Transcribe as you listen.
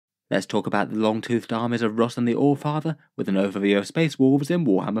Let's talk about the long-toothed armies of Russ and the Allfather with an overview of Space Wolves in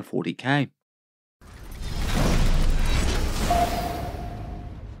Warhammer 40k.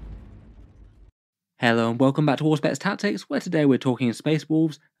 Hello and welcome back to Auspex Tactics, where today we're talking Space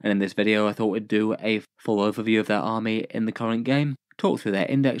Wolves, and in this video I thought we'd do a full overview of their army in the current game, talk through their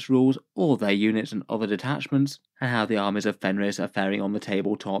index rules, all of their units and other detachments, and how the armies of Fenris are faring on the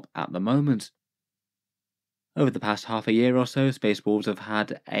tabletop at the moment. Over the past half a year or so, Space Wolves have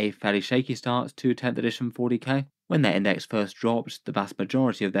had a fairly shaky start to 10th edition 40k. When their index first dropped, the vast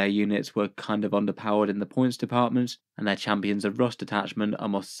majority of their units were kind of underpowered in the points department, and their Champions of Russ detachment, I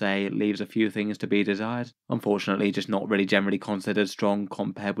must say, leaves a few things to be desired. Unfortunately, just not really generally considered strong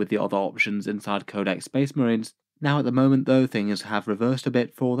compared with the other options inside Codex Space Marines. Now at the moment though, things have reversed a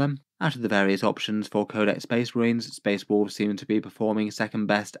bit for them. Out of the various options for Codex Space Marines, Space Wolves seem to be performing second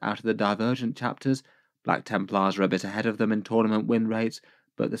best out of the Divergent chapters. Black Templars are a bit ahead of them in tournament win rates,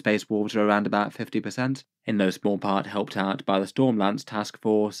 but the Space Wolves are around about 50%, in no small part helped out by the Stormlance task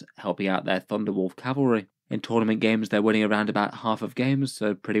force, helping out their Thunderwolf Cavalry. In tournament games they're winning around about half of games,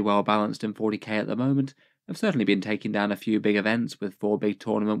 so pretty well balanced in 40k at the moment. They've certainly been taking down a few big events with 4 big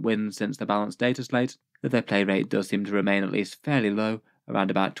tournament wins since the balanced data slate, though their play rate does seem to remain at least fairly low, around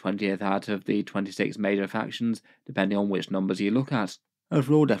about 20th out of the 26 major factions, depending on which numbers you look at.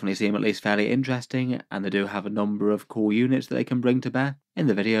 Overall, definitely seem at least fairly interesting, and they do have a number of cool units that they can bring to bear. In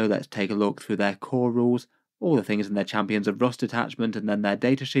the video, let's take a look through their core rules, all the things in their Champions of Russ detachment and then their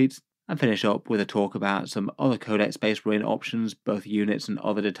datasheets, and finish up with a talk about some other Codex Space Marine options, both units and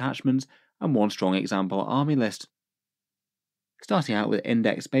other detachments, and one strong example army list. Starting out with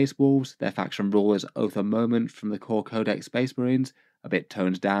Index Space Wolves, their faction rule is Oath of Moment from the core Codex Space Marines, a bit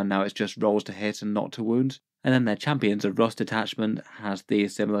toned down now it's just rolls to hit and not to wound. And then their Champions of Russ detachment has the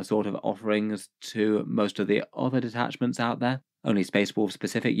similar sort of offerings to most of the other detachments out there. Only Space Wolf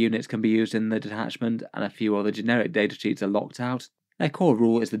specific units can be used in the detachment, and a few other generic datasheets are locked out. Their core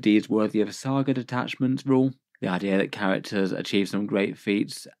rule is the Deeds Worthy of Saga detachment rule, the idea that characters achieve some great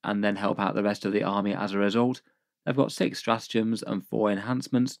feats and then help out the rest of the army as a result. They've got 6 stratagems and 4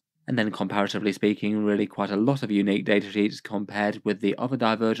 enhancements, and then comparatively speaking, really quite a lot of unique datasheets compared with the other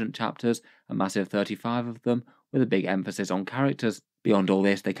Divergent chapters, a massive 35 of them, with a big emphasis on characters. Beyond all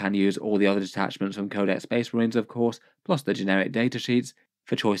this, they can use all the other detachments from Codex Space Marines of course, plus the generic datasheets.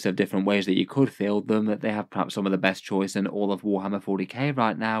 For choice of different ways that you could field them, they have perhaps some of the best choice in all of Warhammer 40k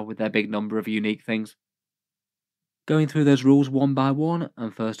right now with their big number of unique things. Going through those rules one by one,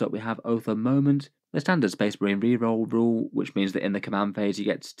 and first up we have Oath of Moment, the standard Space Marine reroll rule, which means that in the command phase you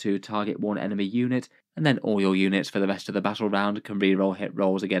get to target one enemy unit, and then all your units for the rest of the battle round can reroll hit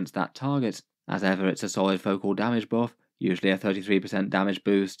rolls against that target. As ever, it's a solid focal damage buff, usually a 33% damage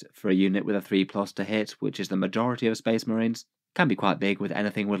boost for a unit with a 3+ to hit, which is the majority of Space Marines. Can be quite big with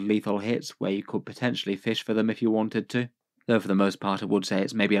anything with lethal hits, where you could potentially fish for them if you wanted to. Though for the most part I would say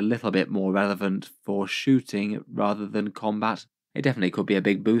it's maybe a little bit more relevant for shooting rather than combat. It definitely could be a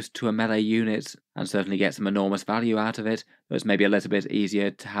big boost to a melee unit, and certainly get some enormous value out of it, though it's maybe a little bit easier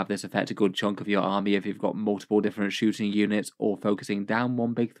to have this affect a good chunk of your army if you've got multiple different shooting units or focusing down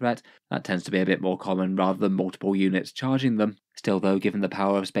one big threat. That tends to be a bit more common rather than multiple units charging them. Still though, given the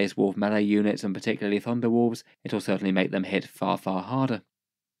power of Space Wolf melee units and particularly Thunderwolves, it'll certainly make them hit far harder.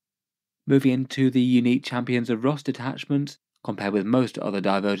 Moving into the unique Champions of Russ detachment, compared with most other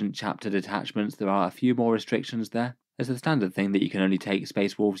Divergent chapter detachments there are a few more restrictions there. There's the standard thing that you can only take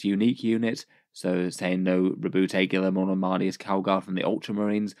Space Wolf's unique units, so say no Rabute Guillermo or Marnius Calgar from the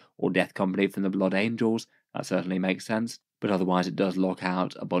Ultramarines, or Death Company from the Blood Angels, that certainly makes sense, but otherwise it does lock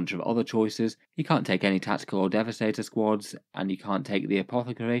out a bunch of other choices. You can't take any Tactical or Devastator squads, and you can't take the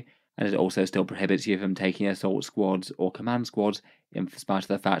Apothecary, and it also still prohibits you from taking Assault squads or Command squads, in spite of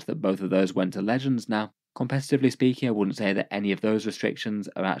the fact that both of those went to Legends now. Competitively speaking, I wouldn't say that any of those restrictions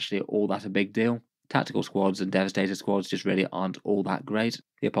are actually all that a big deal. Tactical squads and Devastator squads just really aren't all that great.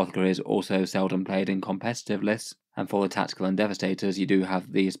 The Apothecary is also seldom played in competitive lists, and for the Tactical and Devastators you do have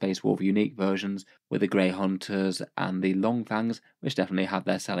the Space Wolf unique versions with the Grey Hunters and the Longfangs, which definitely have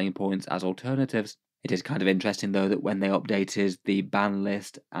their selling points as alternatives. It is kind of interesting though that when they updated the ban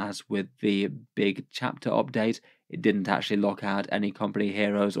list, as with the big chapter update, it didn't actually lock out any company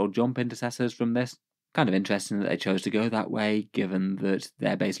heroes or jump intercessors from this. Kind of interesting that they chose to go that way, given that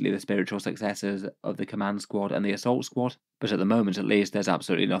they're basically the spiritual successors of the Command Squad and the Assault Squad, but at the moment at least there's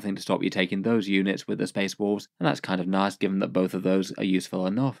absolutely nothing to stop you taking those units with the Space Wolves, and that's kind of nice given that both of those are useful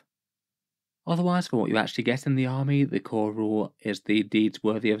enough. Otherwise, for what you actually get in the army, the core rule is the Deeds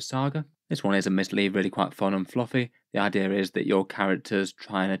Worthy of Saga. This one is admittedly really quite fun and fluffy. The idea is that your characters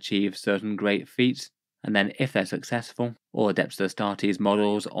try and achieve certain great feats, And then if they're successful, all Adepts Astartes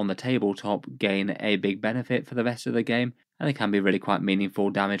models on the tabletop gain a big benefit for the rest of the game, and they can be really quite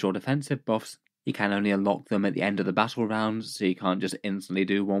meaningful damage or defensive buffs. You can only unlock them at the end of the battle round, so you can't just instantly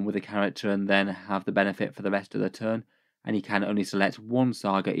do one with a character and then have the benefit for the rest of the turn, and you can only select one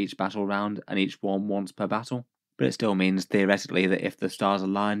saga each battle round, and each one once per battle. But it still means theoretically that if the stars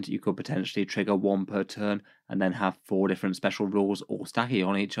aligned, you could potentially trigger one per turn and then have 4 different special rules all stacking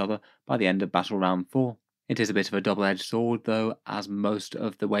on each other by the end of battle round 4. It is a bit of a double-edged sword though, as most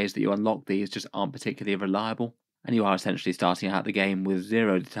of the ways that you unlock these just aren't particularly reliable, and you are essentially starting out the game with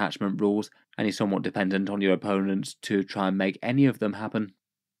 0 detachment rules, and you're somewhat dependent on your opponents to try and make any of them happen.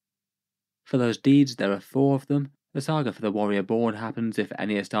 For those deeds, there are 4 of them. The Saga for the Warrior Born happens if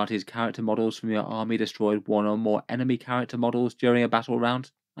any Astartes character models from your army destroyed 1 or more enemy character models during a battle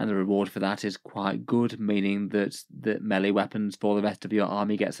round, and the reward for that is quite good, meaning that the melee weapons for the rest of your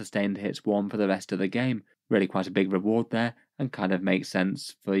army get sustained hits 1 for the rest of the game. Really quite a big reward there, and kind of makes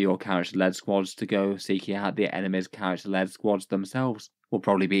sense for your character-led squads to go seeking out the enemy's character-led squads themselves. Will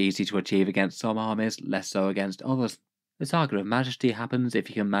probably be easy to achieve against some armies, less so against others. The Saga of Majesty happens if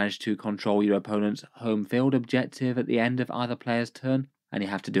you can manage to control your opponent's home field objective at the end of either player's turn, and you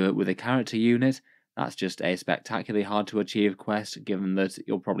have to do it with a character unit. That's just a spectacularly hard to achieve quest, given that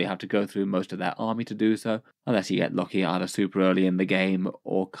you'll probably have to go through most of their army to do so, unless you get lucky either super early in the game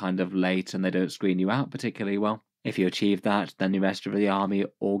or kind of late and they don't screen you out particularly well. If you achieve that, then the rest of the army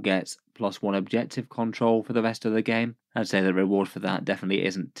all gets +1 objective control for the rest of the game. I'd say the reward for that definitely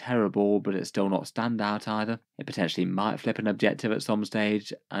isn't terrible, but it's still not standout either. It potentially might flip an objective at some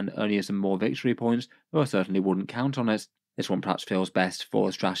stage and earn you some more victory points, though I certainly wouldn't count on it. This one perhaps feels best for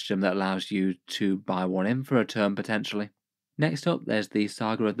a stratagem that allows you to buy 1 in for a turn potentially. Next up, there's the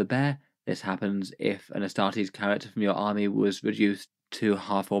Saga of the Bear. This happens if an Astartes character from your army was reduced to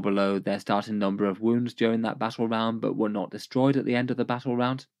half or below their starting number of wounds during that battle round but were not destroyed at the end of the battle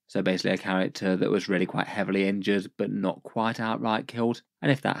round. So basically a character that was really quite heavily injured but not quite outright killed.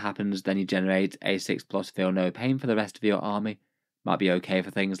 And if that happens, then you generate a 6+ feel no pain for the rest of your army. Might be okay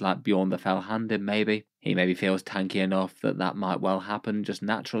for things like Bjorn the Fell-Handed maybe. He maybe feels tanky enough that that might well happen just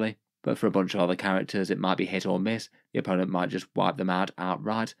naturally. But for a bunch of other characters it might be hit or miss. The opponent might just wipe them out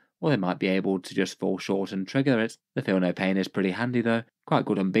outright, or they might be able to just fall short and trigger it. The Feel No Pain is pretty handy though, quite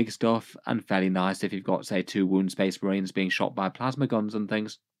good on big stuff, and fairly nice if you've got say 2 wound Space Marines being shot by plasma guns and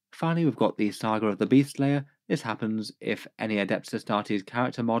things. Finally we've got the Saga of the Beast Slayer. This happens if any Adepts Astartes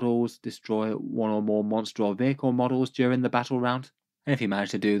character models destroy 1 or more monster or vehicle models during the battle round. And if you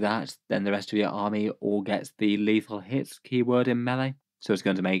manage to do that, then the rest of your army all gets the lethal hits keyword in melee. So it's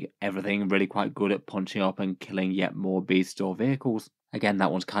going to make everything really quite good at punching up and killing yet more beasts or vehicles. Again,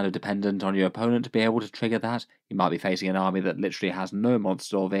 that one's kind of dependent on your opponent to be able to trigger that. You might be facing an army that literally has no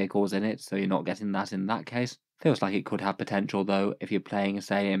monster or vehicles in it, so you're not getting that in that case. Feels like it could have potential though. If you're playing,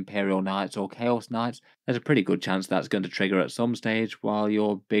 say, Imperial Knights or Chaos Knights, there's a pretty good chance that's going to trigger at some stage while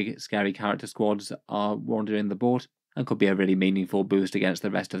your big scary character squads are wandering the board, and could be a really meaningful boost against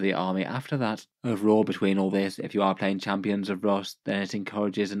the rest of the army after that. Overall, between all this, if you are playing Champions of Russ, then it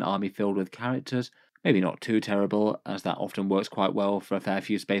encourages an army filled with characters. Maybe not too terrible, as that often works quite well for a fair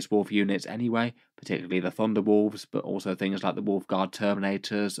few Space Wolf units anyway, particularly the Thunderwolves, but also things like the Wolfguard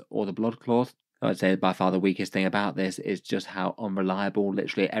Terminators or the Bloodclaws. I'd say by far the weakest thing about this is just how unreliable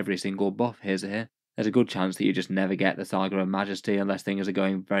literally every single buff is here. There's a good chance that you just never get the Saga of Majesty unless things are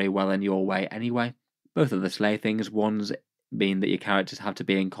going very well in your way anyway. Both of the Slay things, ones mean that your characters have to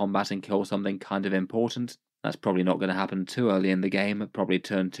be in combat and kill something kind of important. That's probably not going to happen too early in the game, probably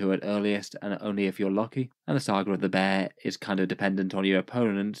turn 2 at earliest and only if you're lucky. And the Saga of the Bear is kind of dependent on your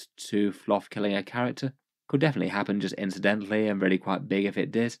opponent to fluff killing a character. Could definitely happen just incidentally and really quite big if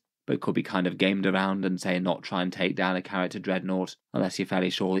it did, but it could be kind of gamed around and say not try and take down a character Dreadnought unless you're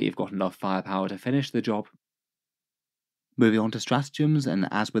fairly sure that you've got enough firepower to finish the job. Moving on to stratagems, and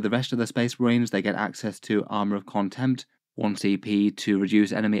as with the rest of the Space Marines, they get access to Armor of Contempt, 1 CP to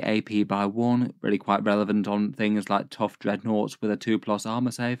reduce enemy AP by 1, really quite relevant on things like tough Dreadnoughts with a 2+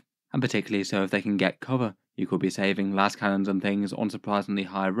 armor save, and particularly so if they can get cover. You could be saving las cannons and things on surprisingly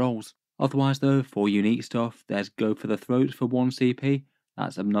high rolls. Otherwise though, for unique stuff, there's Go for the Throat for 1 CP,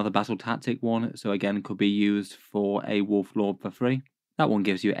 that's another battle tactic one, so again could be used for a Wolf Lord for free. That one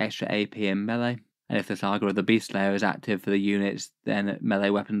gives you extra AP in melee. And if the Saga of the Beast Slayer is active for the units, then melee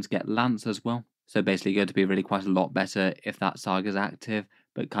weapons get Lance as well. So basically going to be really quite a lot better if that Saga's active,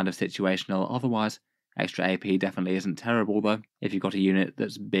 but kind of situational otherwise. Extra AP definitely isn't terrible though. If you've got a unit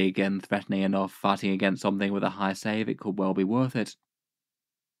that's big and threatening enough fighting against something with a high save, it could well be worth it.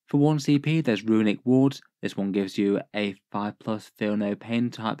 For 1 CP, there's Runic Wards. This one gives you a 5+ Feel No Pain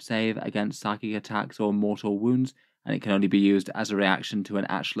type save against psychic attacks or mortal wounds, and it can only be used as a reaction to an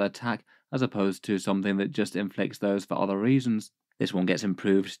actual attack, as opposed to something that just inflicts those for other reasons. This one gets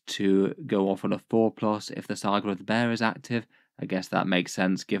improved to go off on a 4+ if the Saga of the Bear is active. I guess that makes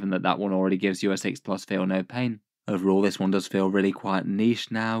sense given that that one already gives you a 6+ Feel No Pain. Overall, this one does feel really quite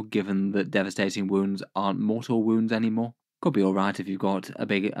niche now, given that devastating wounds aren't mortal wounds anymore. Could be alright if you've got a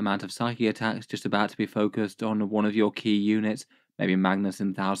big amount of psychic attacks just about to be focused on one of your key units, maybe Magnus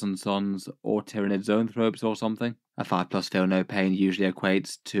in Thousand Sons or Tyrannid Zoanthropes or something. A 5+ Feel No Pain usually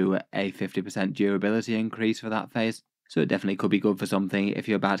equates to a 50% durability increase for that phase, so it definitely could be good for something if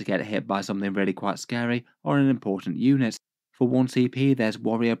you're about to get hit by something really quite scary or an important unit. For 1 CP, there's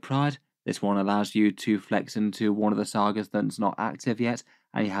Warrior Pride. This one allows you to flex into one of the sagas that's not active yet,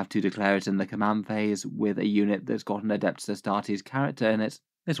 and you have to declare it in the command phase with a unit that's got an Adeptus Astartes character in it.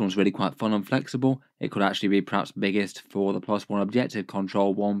 This one's really quite fun and flexible. It could actually be perhaps biggest for the +1 objective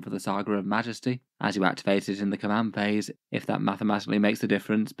control one for the Saga of Majesty. As you activate it in the command phase, if that mathematically makes the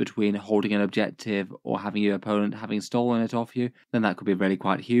difference between holding an objective or having your opponent having stolen it off you, then that could be really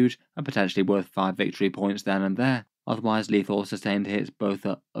quite huge and potentially worth 5 victory points then and there. Otherwise, lethal or sustained hits both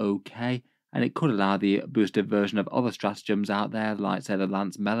are okay, and it could allow the boosted version of other stratagems out there, like say the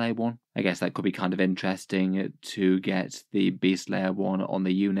Lance Melee one. I guess that could be kind of interesting to get the Beast Slayer one on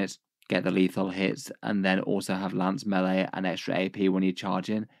the unit, get the lethal hits, and then also have Lance Melee and extra AP when you charge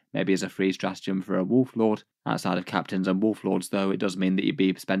in, maybe as a free stratagem for a Wolf Lord. Outside of Captains and Wolf Lords though, it does mean that you'd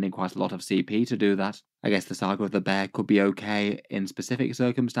be spending quite a lot of CP to do that. I guess the Saga of the Bear could be okay in specific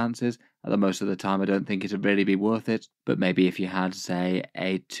circumstances, although most of the time I don't think it'd really be worth it, but maybe if you had, say,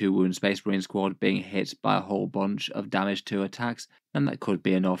 a 2-wound Space Marine squad being hit by a whole bunch of damage to attacks, then that could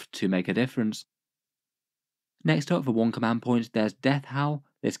be enough to make a difference. Next up, for 1 command point, there's Death Howl.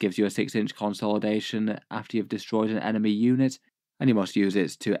 This gives you a 6-inch consolidation after you've destroyed an enemy unit, and you must use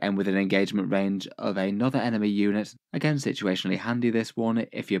it to end within engagement range of another enemy unit. Again, situationally handy this one,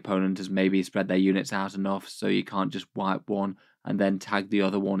 if your opponent has maybe spread their units out enough so you can't just wipe one and then tag the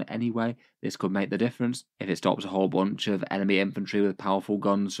other one anyway. This could make the difference. If it stops a whole bunch of enemy infantry with powerful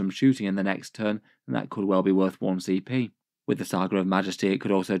guns from shooting in the next turn, then that could well be worth 1 CP. With the Saga of Majesty, it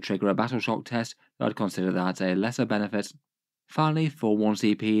could also trigger a battle shock test, though I'd consider that a lesser benefit. Finally, for 1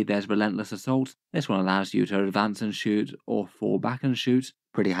 CP, there's Relentless Assault. This one allows you to advance and shoot, or fall back and shoot.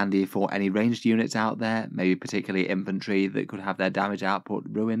 Pretty handy for any ranged units out there, maybe particularly infantry that could have their damage output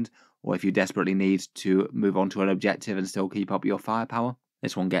ruined, or if you desperately need to move on to an objective and still keep up your firepower.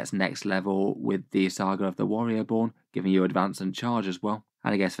 This one gets next level with the Saga of the Warriorborn, giving you advance and charge as well.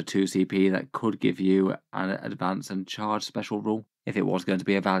 And I guess for 2 CP that could give you an advance and charge special rule, if it was going to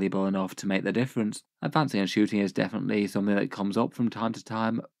be valuable enough to make the difference. Advancing and shooting is definitely something that comes up from time to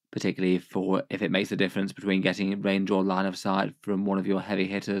time, particularly for if it makes a difference between getting range or line of sight from one of your heavy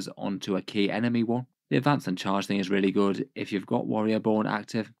hitters onto a key enemy one. The advance and charge thing is really good if you've got Warriorborn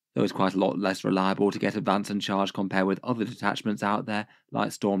active, though it's quite a lot less reliable to get advance and charge compared with other detachments out there like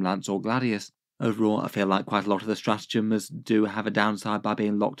Stormlance or Gladius. Overall, I feel like quite a lot of the stratagems do have a downside by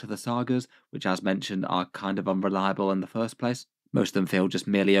being locked to the sagas, which as mentioned are kind of unreliable in the first place. Most of them feel just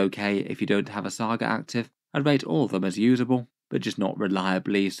merely okay if you don't have a saga active. I'd rate all of them as usable, but just not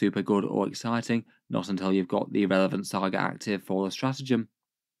reliably super good or exciting, not until you've got the relevant saga active for the stratagem.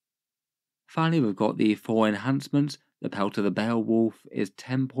 Finally, we've got the 4 enhancements. The Pelt of the Beowulf is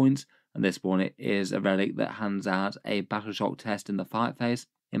 10 points, and this one is a relic that hands out a battle shock test in the fight phase.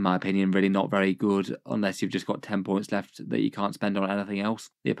 In my opinion, really not very good unless you've just got 10 points left that you can't spend on anything else.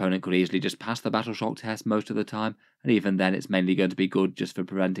 The opponent could easily just pass the battle shock test most of the time, and even then it's mainly going to be good just for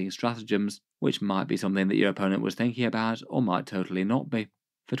preventing stratagems, which might be something that your opponent was thinking about, or might totally not be.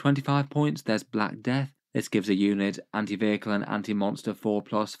 For 25 points, there's Black Death. This gives a unit anti-vehicle and anti-monster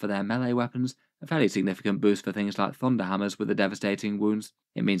 4+ for their melee weapons, a fairly significant boost for things like Thunderhammers with the devastating wounds.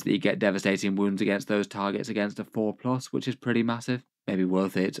 It means that you get devastating wounds against those targets against a 4+, which is pretty massive. Maybe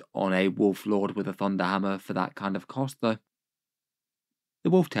worth it on a Wolf Lord with a Thunderhammer for that kind of cost though.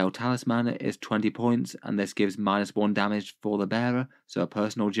 The Wolftail Talisman is 20 points, and this gives -1 damage for the bearer, so a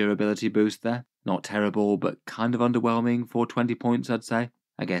personal durability boost there. Not terrible, but kind of underwhelming for 20 points I'd say.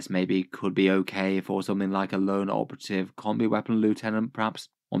 I guess maybe could be okay for something like a lone operative combi weapon lieutenant perhaps,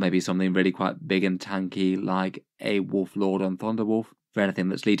 or maybe something really quite big and tanky like a Wolf Lord on Thunderwolf. For anything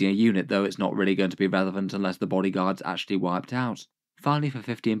that's leading a unit though, it's not really going to be relevant unless the bodyguard's actually wiped out. Finally, for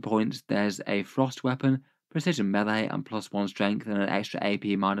 15 points, there's a Frost weapon, precision melee and +1 strength and an extra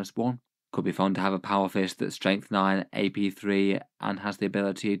AP -1. Could be fun to have a power fist that's strength 9, AP 3 and has the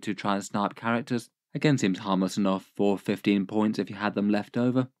ability to try and snipe characters. Again, seems harmless enough for 15 points if you had them left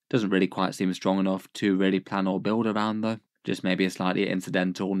over. Doesn't really quite seem strong enough to really plan or build around though, just maybe a slightly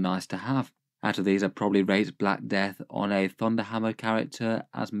incidental nice to have. Out of these, I'd probably rate Black Death on a Thunderhammer character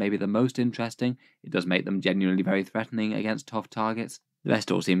as maybe the most interesting. It does make them genuinely very threatening against tough targets. The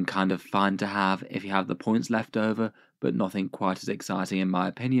rest all seem kind of fine to have if you have the points left over, but nothing quite as exciting in my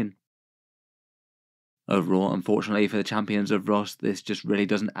opinion. Overall, unfortunately for the Champions of Russ, this just really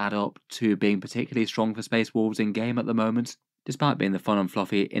doesn't add up to being particularly strong for Space Wolves in game at the moment. Despite being the fun and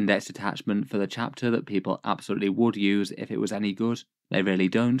fluffy index detachment for the chapter that people absolutely would use if it was any good, they really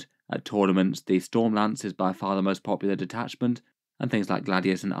don't. At tournaments, the Stormlance is by far the most popular detachment, and things like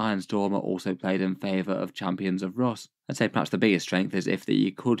Gladius and Ironstorm are also played in favour of Champions of Russ. I'd say perhaps the biggest strength is if that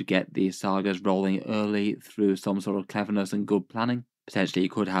you could get the Sagas rolling early through some sort of cleverness and good planning. Potentially you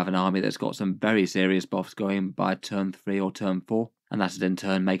could have an army that's got some very serious buffs going by turn 3 or turn 4, and that would in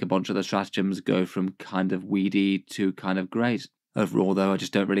turn make a bunch of the stratagems go from kind of weedy to kind of great. Overall though, I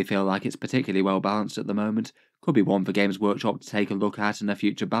just don't really feel like it's particularly well balanced at the moment. Could be one for Games Workshop to take a look at in a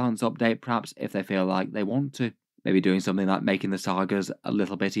future balance update perhaps if they feel like they want to. Maybe doing something like making the Sagas a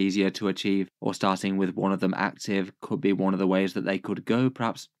little bit easier to achieve, or starting with one of them active could be one of the ways that they could go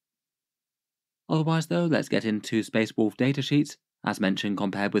perhaps. Otherwise though, let's get into Space Wolf datasheets. As mentioned,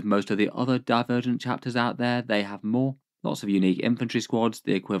 compared with most of the other Divergent chapters out there, they have more. Lots of unique infantry squads,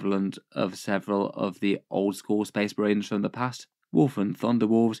 the equivalent of several of the old school Space Marines from the past, Wolf and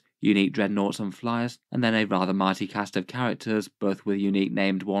Thunderwolves, unique Dreadnoughts and Flyers, and then a rather mighty cast of characters, both with unique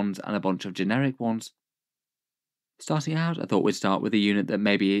named ones and a bunch of generic ones. Starting out, I thought we'd start with a unit that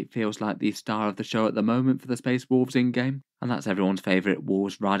maybe feels like the star of the show at the moment for the Space Wolves in-game, and that's everyone's favourite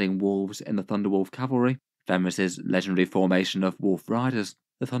Wolves riding Wolves in the Thunderwolf Cavalry, Fenris's legendary formation of Wolf Riders.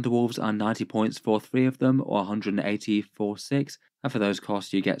 The Thunderwolves are 90 points for 3 of them, or 180 for 6, and for those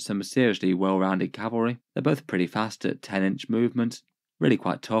costs you get some seriously well-rounded cavalry. They're both pretty fast at 10-inch movement, really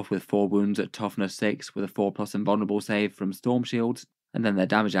quite tough with 4 wounds at toughness 6 with a 4+ invulnerable save from Storm Shields, and then their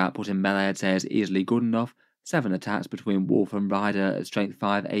damage output in melee I'd say is easily good enough. 7 attacks between Wolf and Rider at strength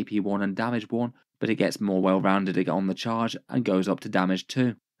 5, AP 1 and damage 1, but it gets more well-rounded on the charge and goes up to damage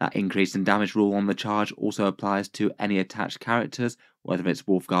 2. That increase in damage rule on the charge also applies to any attached characters, whether it's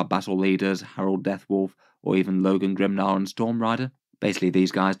Wolfguard Battle Leaders, Harold Deathwolf, or even Logan Grimnar and Stormrider. Basically,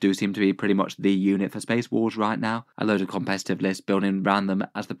 these guys do seem to be pretty much the unit for Space Wolves right now. A load of competitive lists building around them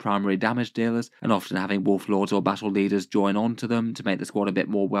as the primary damage dealers, and often having Wolf Lords or Battle Leaders join onto them to make the squad a bit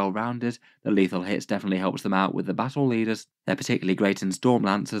more well-rounded. The lethal hits definitely helps them out with the Battle Leaders. They're particularly great in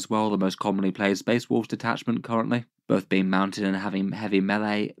Stormlance as well, the most commonly played Space Wolves detachment currently. Both being mounted and having heavy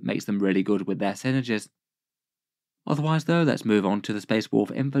melee makes them really good with their synergies. Otherwise though, let's move on to the Space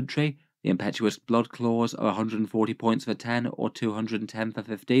Wolf Infantry. The Impetuous Bloodclaws are 140 points for 10 or 210 for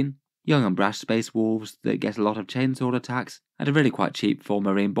 15. Young and brash Space Wolves that get a lot of chainsword attacks, and are really quite cheap for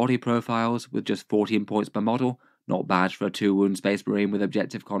Marine body profiles with just 14 points per model. Not bad for a 2-wound Space Marine with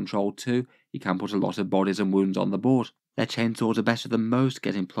objective control too. You can put a lot of bodies and wounds on the board. Their chainswords are better than most,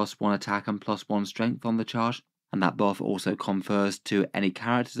 getting +1 attack and +1 strength on the charge, and that buff also confers to any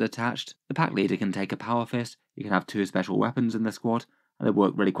characters attached. The pack leader can take a power fist, you can have 2 special weapons in the squad, and they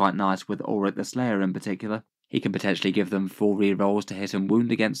work really quite nice with Ulrich the Slayer in particular. He can potentially give them full rerolls to hit and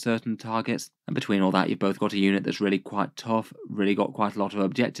wound against certain targets, and between all that you've both got a unit that's really quite tough, really got quite a lot of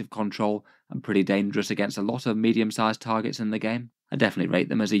objective control, and pretty dangerous against a lot of medium-sized targets in the game. I definitely rate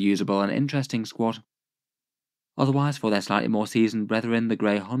them as a usable and interesting squad. Otherwise, for their slightly more seasoned brethren, the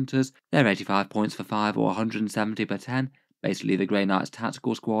Grey Hunters, they're 85 points for 5 or 170 per 10, basically the Grey Knights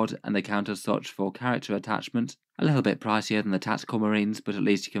tactical squad, and they count as such for character attachment. A little bit pricier than the tactical marines, but at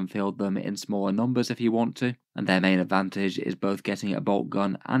least you can field them in smaller numbers if you want to, and their main advantage is both getting a bolt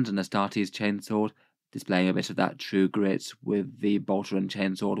gun and an Astartes chainsword, displaying a bit of that true grit with the bolter and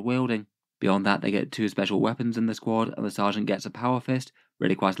chainsword wielding. Beyond that, they get 2 special weapons in the squad, and the sergeant gets a power fist,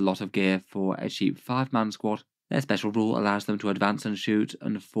 really quite a lot of gear for a cheap 5-man squad. Their special rule allows them to advance and shoot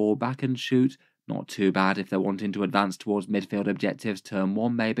and fall back and shoot, not too bad if they're wanting to advance towards midfield objectives turn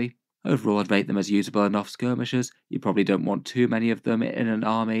 1 maybe. Overall I'd rate them as usable enough skirmishers. You probably don't want too many of them in an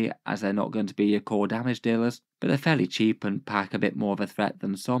army as they're not going to be your core damage dealers, but they're fairly cheap and pack a bit more of a threat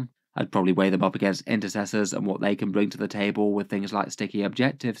than some. I'd probably weigh them up against intercessors and what they can bring to the table with things like sticky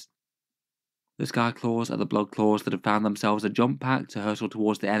objectives. The Skyclaws are the Bloodclaws that have found themselves a jump pack to hurtle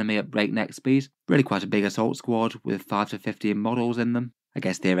towards the enemy at breakneck speed. Really quite a big assault squad with 5 to 15 models in them. I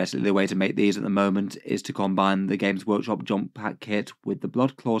guess theoretically the way to make these at the moment is to combine the Games Workshop jump pack kit with the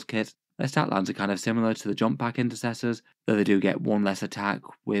Bloodclaws kit. Their stat lines are kind of similar to the jump pack intercessors, though they do get one less attack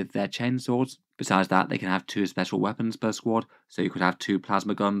with their chainswords. Besides that, they can have 2 special weapons per squad, so you could have 2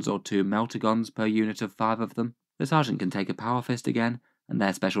 plasma guns or 2 melter guns per unit of 5 of them. The sergeant can take a power fist again, and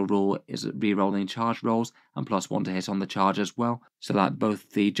their special rule is re-rolling charge rolls and +1 to hit on the charge as well, so like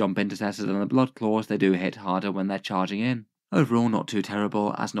both the jump intercessors and the blood claws, they do hit harder when they're charging in. Overall, not too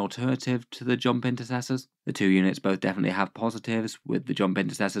terrible as an alternative to the jump intercessors. The 2 units both definitely have positives, with the jump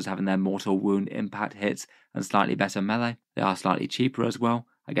intercessors having their mortal wound impact hits and slightly better melee. They are slightly cheaper as well.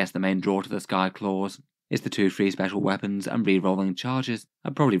 I guess the main draw to the Sky Claws is the 2 free special weapons and re-rolling charges.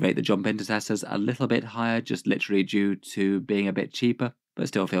 I'd probably rate the jump intercessors a little bit higher, just literally due to being a bit cheaper, but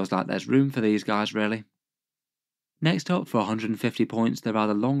still feels like there's room for these guys really. Next up, for 150 points, there are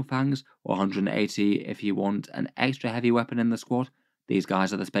the Long Fangs, or 180 if you want an extra heavy weapon in the squad. These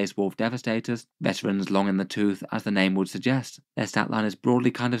guys are the Space Wolf Devastators, veterans long in the tooth as the name would suggest. Their stat line is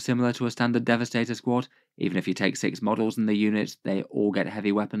broadly kind of similar to a standard Devastator squad. Even if you take 6 models in the unit, they all get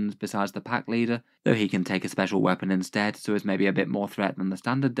heavy weapons besides the pack leader, though he can take a special weapon instead, so is maybe a bit more threat than the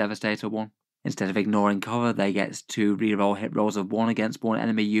standard Devastator one. Instead of ignoring cover, they get to reroll hit rolls of 1 against one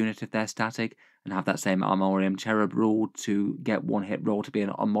enemy unit if they're static, and have that same Armorium Cherub rule to get 1 hit roll to be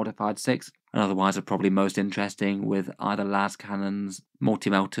an unmodified 6, and otherwise are probably most interesting with either las cannons,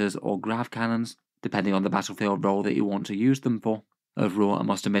 multi-melters or grav cannons, depending on the battlefield role that you want to use them for. Overall, I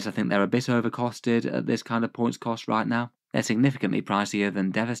must admit I think they're a bit overcosted at this kind of points cost right now. They're significantly pricier than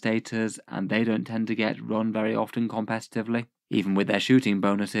Devastators, and they don't tend to get run very often competitively. Even with their shooting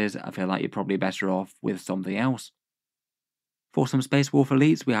bonuses, I feel like you're probably better off with something else. For some Space Wolf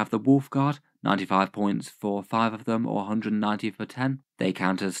elites, we have the Wolf Guard, 95 points for 5 of them or 190 for 10. They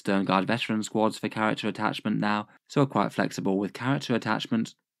count as Stern Guard veteran squads for character attachment now, so are quite flexible with character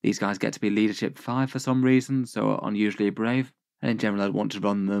attachment. These guys get to be leadership 5 for some reason, so are unusually brave. And in general, I'd want to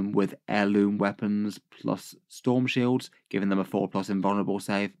run them with heirloom weapons plus storm shields, giving them a 4+ invulnerable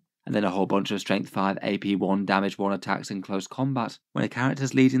save, and then a whole bunch of strength 5, AP 1, damage 1 attacks in close combat. When a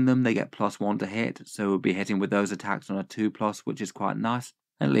character's leading them, they get +1 to hit, so we'll be hitting with those attacks on a 2+, which is quite nice.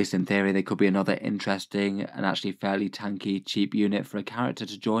 At least in theory, they could be another interesting and actually fairly tanky, cheap unit for a character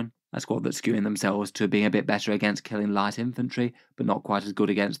to join. A squad that's skewing themselves to being a bit better against killing light infantry, but not quite as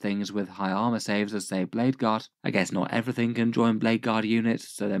good against things with high armor saves as, say, Blade Guard. I guess not everything can join Blade Guard units,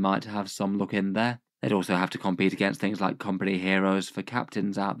 so they might have some luck in there. They'd also have to compete against things like company heroes for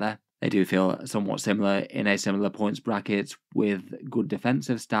captains out there. They do feel somewhat similar in a similar points bracket with good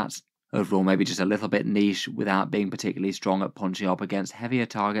defensive stats. Overall, maybe just a little bit niche without being particularly strong at punching up against heavier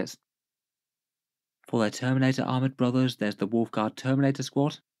targets. For their Terminator armoured brothers, there's the Wolfguard Terminator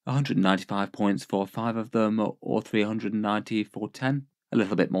squad. 195 points for 5 of them, or 390 for 10. A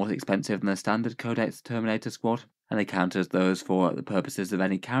little bit more expensive than the standard Codex Terminator squad, and they count as those for the purposes of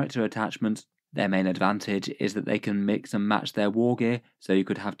any character attachment. Their main advantage is that they can mix and match their war gear, so you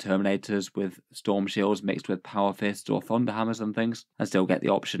could have Terminators with Storm Shields mixed with Power Fists or Thunder Hammers and things, and still get the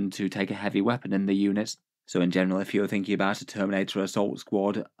option to take a heavy weapon in the units. So in general, if you're thinking about a Terminator Assault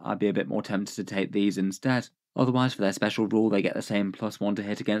squad, I'd be a bit more tempted to take these instead. Otherwise, for their special rule, they get the same +1 to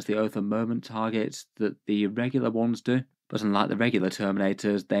hit against the Oath of Moment targets that the regular ones do, but unlike the regular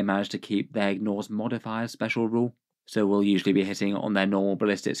Terminators, they manage to keep their Ignores Modifier special rule, so we'll usually be hitting on their normal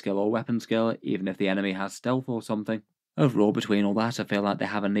ballistic skill or weapon skill, even if the enemy has stealth or something. Overall, between all that, I feel like they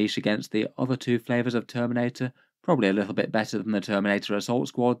have a niche against the other 2 flavours of Terminator, probably a little bit better than the Terminator Assault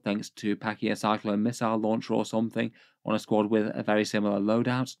squad, thanks to packing a Cyclone missile launcher or something on a squad with a very similar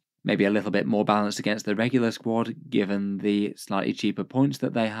loadout. Maybe a little bit more balanced against the regular squad, given the slightly cheaper points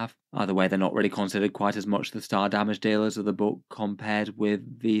that they have. Either way, they're not really considered quite as much the star damage dealers of the book compared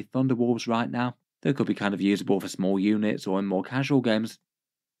with the Thunderwolves right now. They could be kind of usable for small units or in more casual games.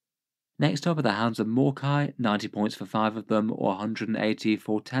 Next up are the Hounds of Morkai, 90 points for 5 of them or 180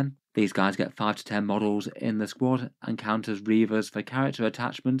 for 10. These guys get 5 to 10 models in the squad and count as Reavers for character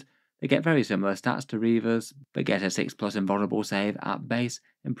attachment. They get very similar stats to Reavers, but get a 6+ invulnerable save at base,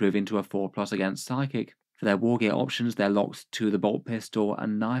 improving to a 4+ against Psychic. For their wargear options, they're locked to the bolt pistol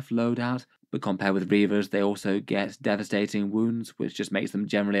and knife loadout, but compared with Reavers, they also get devastating wounds, which just makes them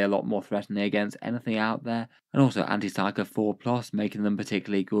generally a lot more threatening against anything out there, and also anti-psycho 4+, making them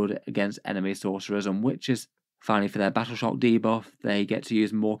particularly good against enemy sorcerers and witches. Finally, for their Battle Shock debuff, they get to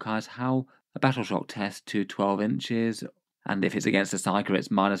use Morkai's Howl, a Battle Shock test to 12 inches, and if it's against a Psyker, it's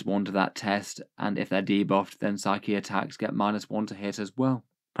 -1 to that test, and if they're debuffed, then Psyche attacks get -1 to hit as well.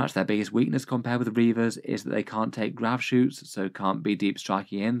 Perhaps their biggest weakness compared with the Reavers is that they can't take grav shoots, so can't be deep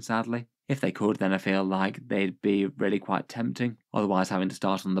striking in, sadly. If they could, then I feel like they'd be really quite tempting. Otherwise, having to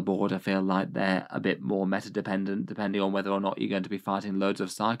start on the board, I feel like they're a bit more meta-dependent, depending on whether or not you're going to be fighting loads of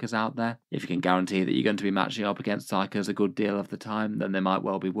Psychers out there. If you can guarantee that you're going to be matching up against Psychers a good deal of the time, then they might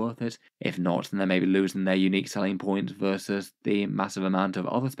well be worth it. If not, then they may be losing their unique selling point versus the massive amount of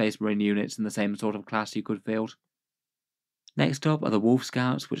other Space Marine units in the same sort of class you could field. Next up are the Wolf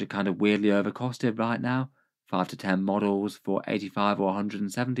Scouts, which are kind of weirdly overcosted right now. 5 to 10 models for 85 or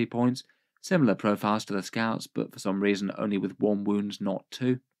 170 points. Similar profiles to the Scouts, but for some reason only with 1 wound, not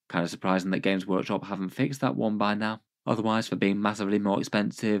 2. Kind of surprising that Games Workshop haven't fixed that one by now. Otherwise, for being massively more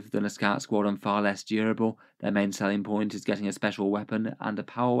expensive than a Scout squad and far less durable, their main selling point is getting a special weapon and a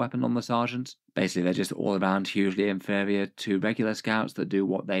power weapon on the Sergeants. Basically, they're just all around hugely inferior to regular Scouts that do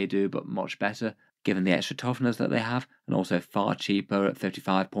what they do but much better, given the extra toughness that they have, and also far cheaper at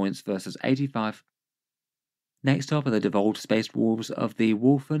 55 points versus 85. Next up are the devolved Space Wolves of the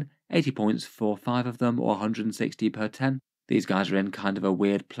Wolfen, 80 points for 5 of them or 160 per 10. These guys are in kind of a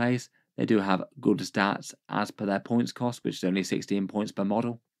weird place. They do have good stats as per their points cost, which is only 16 points per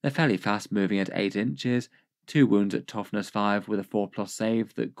model. They're fairly fast, moving at 8 inches, 2 wounds at toughness 5 with a 4+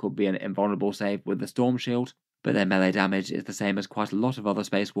 save that could be an invulnerable save with the Storm Shield, but their melee damage is the same as quite a lot of other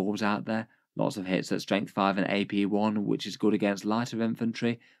Space Wolves out there. Lots of hits at strength 5 and AP 1, which is good against lighter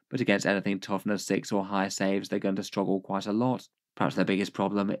infantry, but against anything toughness 6 or higher saves they're going to struggle quite a lot. Perhaps their biggest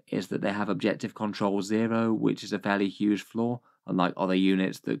problem is that they have objective control 0, which is a fairly huge flaw. Unlike other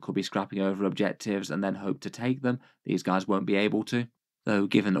units that could be scrapping over objectives and then hope to take them, these guys won't be able to. Though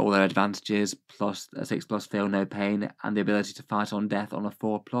given all their advantages, plus a 6+ feel no pain, and the ability to fight on death on a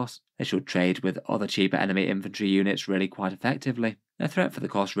 4+, they should trade with other cheaper enemy infantry units really quite effectively. Their threat for the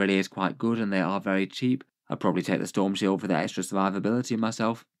cost really is quite good and they are very cheap. I'd probably take the Storm Shield for their extra survivability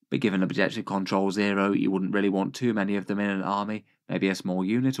myself, but given objective control 0, you wouldn't really want too many of them in an army, maybe a small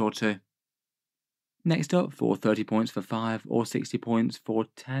unit or 2. Next up, for 30 points for 5 or 60 points for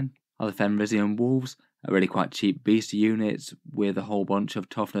 10, are the Fenrisian Wolves, are really quite cheap beast units with a whole bunch of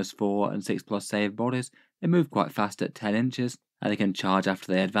toughness 4 and 6+ save bodies. They move quite fast at 10 inches, and they can charge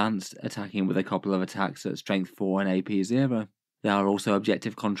after they advance, attacking with a couple of attacks at strength 4 and AP 0. They are also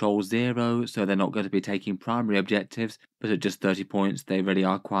objective control 0, so they're not going to be taking primary objectives, but at just 30 points they really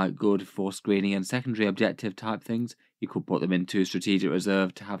are quite good for screening and secondary objective type things. You could put them into strategic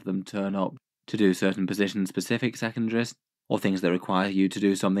reserve to have them turn up to do certain position-specific secondaries, or things that require you to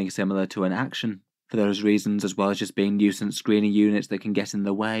do something similar to an action. For those reasons, as well as just being nuisance screening units that can get in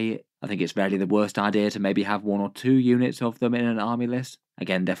the way, I think it's rarely the worst idea to maybe have 1 or 2 units of them in an army list.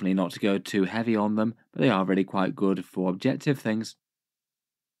 Again, definitely not to go too heavy on them, but they are really quite good for objective things.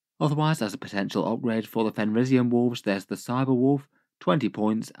 Otherwise, as a potential upgrade for the Fenrisian Wolves, there's the Cyber Wolf, 20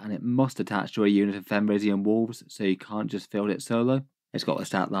 points, and it must attach to a unit of Fenrisian Wolves, so you can't just field it solo. It's got the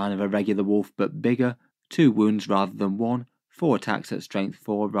stat line of a regular wolf but bigger, 2 wounds rather than 1, 4 attacks at strength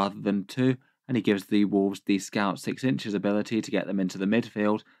 4 rather than 2, and he gives the Wolves the Scout 6 inches ability to get them into the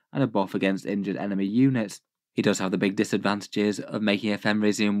midfield and a buff against injured enemy units. He does have the big disadvantages of making a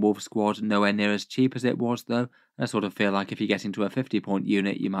Fenrisian Wolf squad nowhere near as cheap as it was though, and I sort of feel like if you get into a 50-point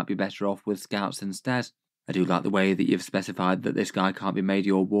unit you might be better off with Scouts instead. I do like the way that you've specified that this guy can't be made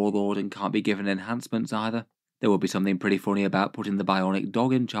your warlord and can't be given enhancements either. There will be something pretty funny about putting the bionic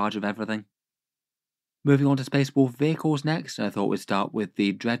dog in charge of everything. Moving on to Space Wolf vehicles next, I thought we'd start with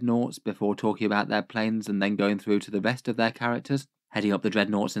the Dreadnoughts before talking about their planes and then going through to the rest of their characters. Heading up the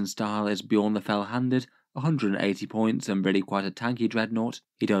Dreadnoughts in style is Bjorn the Fell-Handed, 180 points and really quite a tanky Dreadnought.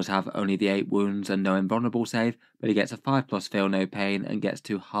 He does have only the 8 wounds and no invulnerable save, but he gets a 5+ feel no pain and gets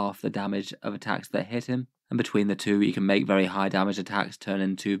to half the damage of attacks that hit him. And between the two you can make very high damage attacks turn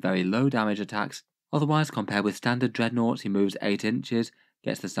into very low damage attacks. Otherwise, compared with standard Dreadnoughts, he moves 8 inches,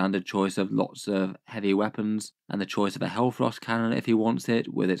 gets the standard choice of lots of heavy weapons, and the choice of a Hellfrost cannon if he wants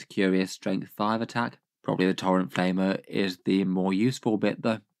it, with its curious strength 5 attack. Probably the Torrent Flamer is the more useful bit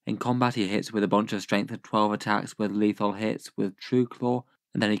though. In combat he hits with a bunch of strength 12 attacks with lethal hits with True Claw,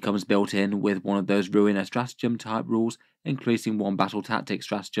 and then he comes built in with one of those ruin a stratagem type rules, increasing one battle tactic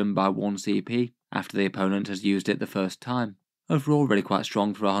stratagem by 1 CP after the opponent has used it the first time. Overall really quite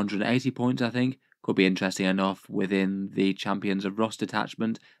strong for 180 points I think. Could be interesting enough within the Champions of Russ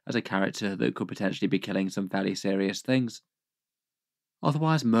detachment as a character that could potentially be killing some fairly serious things.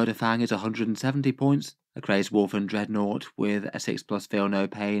 Otherwise, Murderfang is 170 points, a crazed Wolfen Dreadnought with a 6+ feel no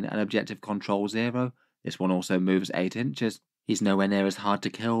pain and objective control 0. This one also moves 8 inches. He's nowhere near as hard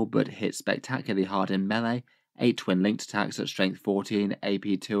to kill, but hits spectacularly hard in melee. 8 twin linked attacks at strength 14,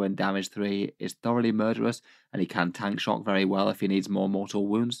 AP 2 and damage 3 is thoroughly murderous, and he can tank shock very well if he needs more mortal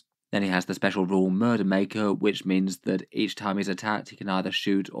wounds. Then he has the special rule Murder Maker, which means that each time he's attacked he can either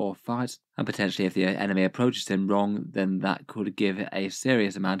shoot or fight, and potentially if the enemy approaches him wrong, then that could give a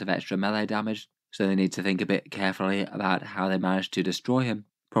serious amount of extra melee damage, so they need to think a bit carefully about how they manage to destroy him.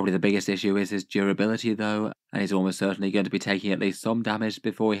 Probably the biggest issue is his durability though, and he's almost certainly going to be taking at least some damage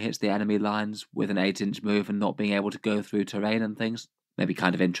before he hits the enemy lines with an 8-inch move and not being able to go through terrain and things. Maybe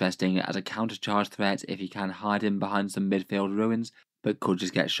kind of interesting as a countercharge threat if you can hide him behind some midfield ruins, but could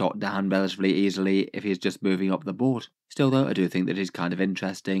just get shot down relatively easily if he's just moving up the board. Still though, I do think that he's kind of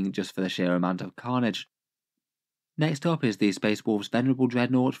interesting just for the sheer amount of carnage. Next up is the Space Wolves Venerable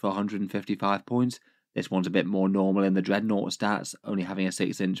Dreadnought for 155 points. This one's a bit more normal in the Dreadnought stats, only having a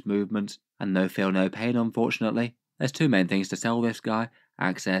 6-inch movement, and no feel no pain unfortunately. There's two main things to sell this guy: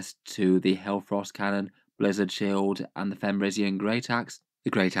 access to the Hellfrost Cannon, Blizzard Shield, and the Fenrisian Great Axe. The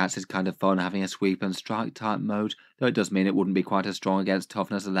Great Axe is kind of fun having a sweep and strike type mode, though it does mean it wouldn't be quite as strong against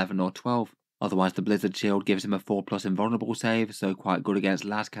toughness 11 or 12. Otherwise the Blizzard Shield gives him a 4+ invulnerable save, so quite good against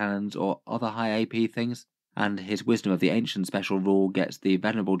las cannons or other high AP things. And his Wisdom of the Ancient special rule gets the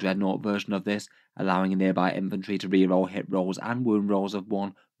Venerable Dreadnought version of this, allowing nearby infantry to reroll hit rolls and wound rolls of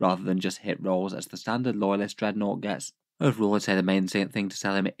 1, rather than just hit rolls as the standard Loyalist Dreadnought gets. Overall, I'd say the main thing to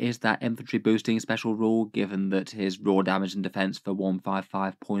sell him is that infantry boosting special rule, given that his raw damage and defense for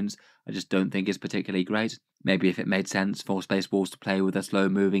 155 points I just don't think is particularly great. Maybe if it made sense for Space Wolves to play with a slow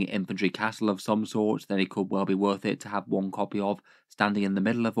moving infantry castle of some sort, then it could well be worth it to have one copy of standing in the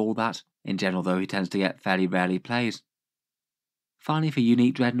middle of all that. In general though, he tends to get fairly rarely played. Finally, for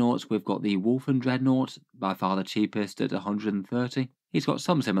unique dreadnoughts, we've got the Wolfen Dreadnought, by far the cheapest at 130. He's got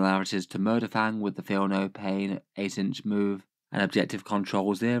some similarities to Murderfang with the Feel No Pain, 8-inch move, and Objective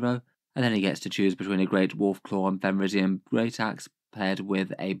Control 0, and then he gets to choose between a Great Wolf Claw and Fenrisian Great Axe paired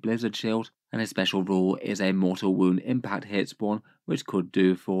with a Blizzard Shield, and his special rule is a Mortal Wound Impact hits one, which could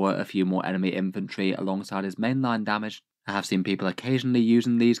do for a few more enemy infantry alongside his mainline damage. I have seen people occasionally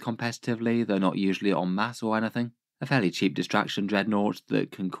using these competitively, though not usually en masse or anything. A fairly cheap distraction dreadnought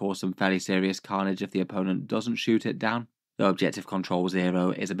that can cause some fairly serious carnage if the opponent doesn't shoot it down, though Objective Control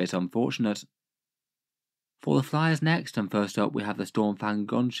 0 is a bit unfortunate. For the flyers next, and first up we have the Stormfang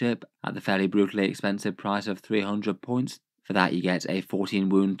gunship at the fairly brutally expensive price of 300 points. For that you get a 14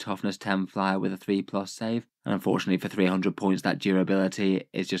 wound toughness 10 flyer with a 3+ save, and unfortunately for 300 points that durability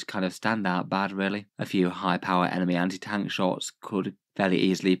is just kind of standout bad really. A few high power enemy anti-tank shots could fairly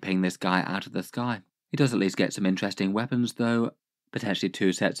easily ping this guy out of the sky. He does at least get some interesting weapons though, potentially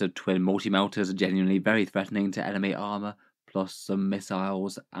 2 sets of twin multi-melters are genuinely very threatening to enemy armour, plus some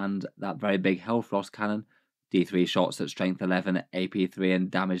missiles and that very big Hellfrost cannon, D3 shots at strength 11, AP 3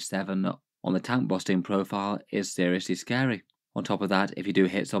 and damage 7 on the tank busting profile is seriously scary. On top of that, if you do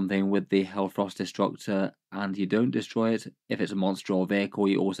hit something with the Hellfrost Destructor and you don't destroy it, if it's a monster or vehicle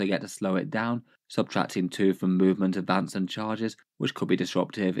you also get to slow it down, subtracting 2 from movement, advance and charges, which could be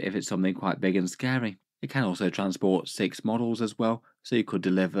disruptive if it's something quite big and scary. It can also transport 6 models as well, so you could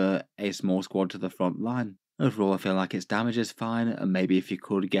deliver a small squad to the front line. Overall I feel like its damage is fine, and maybe if you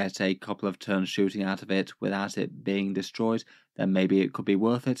could get a couple of turns shooting out of it without it being destroyed, then maybe it could be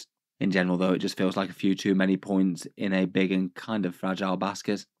worth it. In general though, it just feels like a few too many points in a big and kind of fragile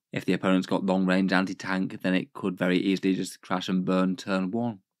basket. If the opponent's got long range anti-tank, then it could very easily just crash and burn turn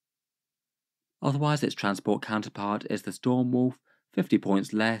 1. Otherwise its transport counterpart is the Stormwolf, 50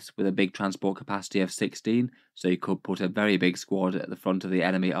 points less with a big transport capacity of 16, so you could put a very big squad at the front of the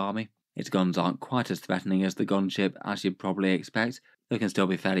enemy army. Its guns aren't quite as threatening as the gunship as you'd probably expect, they can still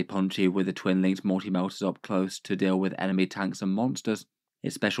be fairly punchy with the twin-linked multi-melters up close to deal with enemy tanks and monsters.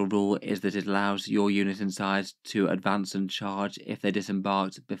 Its special rule is that it allows your unit inside to advance and charge if they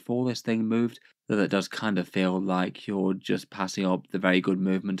disembarked before this thing moved, though that does kind of feel like you're just passing up the very good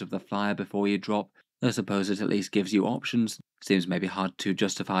movement of the flyer before you drop. I suppose it at least gives you options. Seems maybe hard to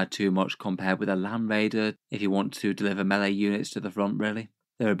justify too much compared with a Land Raider if you want to deliver melee units to the front really.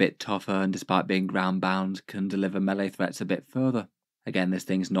 They're a bit tougher and despite being ground bound can deliver melee threats a bit further. Again, this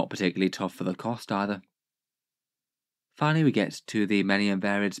thing's not particularly tough for the cost either. Finally we get to the many and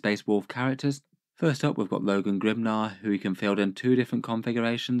varied Space Wolf characters. First up we've got Logan Grimnar, who you can field in 2 different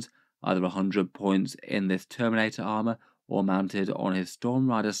configurations, either 100 points in this Terminator armour or mounted on his Storm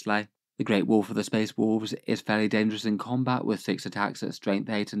Rider sleigh. The Great Wolf of the Space Wolves is fairly dangerous in combat with 6 attacks at strength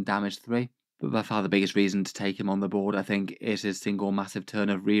 8 and damage 3, but by far the biggest reason to take him on the board I think is his single massive turn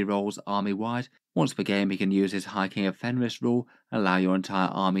of rerolls army wide. Once per game he can use his High King of Fenris rule and allow your entire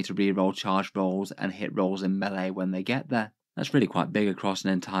army to reroll charge rolls and hit rolls in melee when they get there. That's really quite big across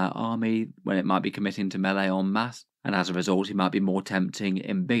an entire army when it might be committing to melee en masse, and as a result he might be more tempting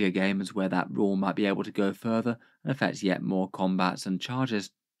in bigger games where that rule might be able to go further and affect yet more combats and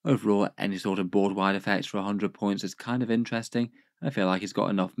charges. Overall, any sort of board-wide effects for 100 points is kind of interesting, and I feel like he's got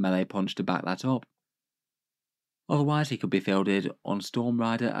enough melee punch to back that up. Otherwise, he could be fielded on Storm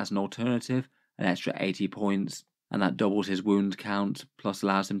Rider as an alternative, an extra 80 points, and that doubles his wound count, plus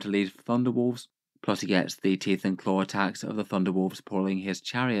allows him to lead Thunderwolves, plus he gets the teeth and claw attacks of the Thunderwolves pulling his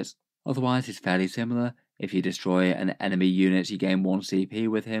chariots. Otherwise, he's fairly similar. If you destroy an enemy unit, you gain 1 CP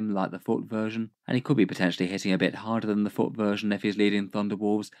with him, like the foot version, and he could be potentially hitting a bit harder than the foot version if he's leading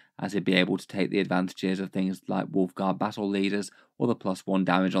Thunderwolves, as he'd be able to take the advantages of things like Wolfguard Battle Leaders or the +1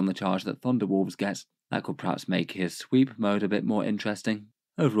 damage on the charge that Thunderwolves gets. That could perhaps make his sweep mode a bit more interesting.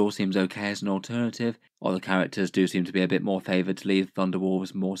 Overall seems okay as an alternative. Other characters do seem to be a bit more favoured to lead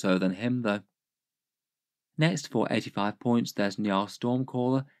Thunderwolves more so than him though. Next, for 85 points, there's Njal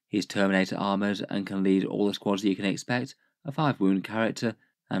Stormcaller. He's Terminator armoured and can lead all the squads that you can expect, a 5 wound character,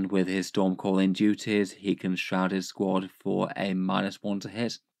 and with his Stormcalling duties, he can shroud his squad for a -1 to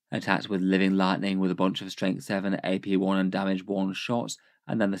hit, attacks with Living Lightning with a bunch of Strength 7, AP 1 and Damage 1 shots,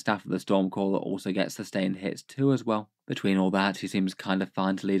 and then the staff of the Stormcaller also gets sustained hits too as well. Between all that, he seems kind of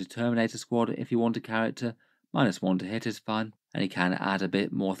fine to lead a Terminator squad if you want a character. -1 to hit is fine, and he can add a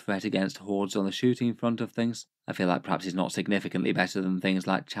bit more threat against hordes on the shooting front of things. I feel like perhaps he's not significantly better than things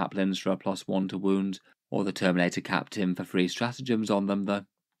like Chaplains for a +1 to wound, or the Terminator Captain for free stratagems on them though.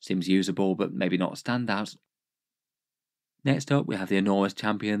 Seems usable, but maybe not standout. Next up, we have the enormous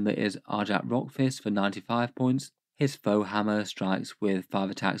champion that is Arjat Rockfist for 95 points. His foe hammer strikes with 5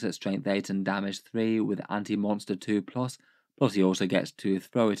 attacks at strength 8 and damage 3 with anti-monster 2+, plus he also gets to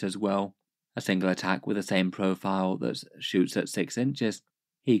throw it as well. A single attack with the same profile that shoots at 6 inches.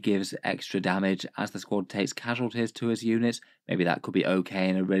 He gives extra damage as the squad takes casualties to his units. Maybe that could be okay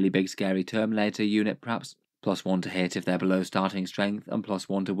in a really big scary Terminator unit perhaps. +1 to hit if they're below starting strength, and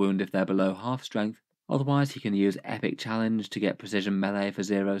 +1 to wound if they're below half strength. Otherwise, he can use Epic Challenge to get precision melee for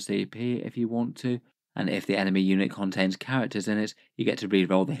 0 CP if you want to, and if the enemy unit contains characters in it, you get to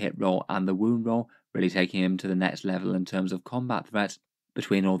reroll the hit roll and the wound roll, really taking him to the next level in terms of combat threat.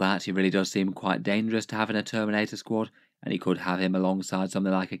 Between all that, he really does seem quite dangerous to have in a Terminator squad, and he could have him alongside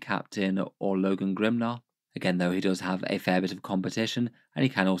something like a Captain or Logan Grimnar. Again though, he does have a fair bit of competition, and he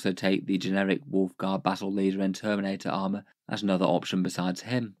can also take the generic Wolfguard Battle Leader in Terminator armour as another option besides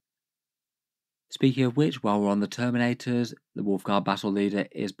him. Speaking of which, while we're on the Terminators, the Wolfguard Battle Leader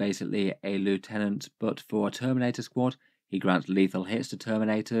is basically a lieutenant, but for a Terminator squad, he grants lethal hits to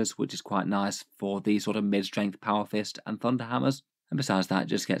Terminators, which is quite nice for these sort of mid-strength Power Fist and Thunderhammers. And besides that,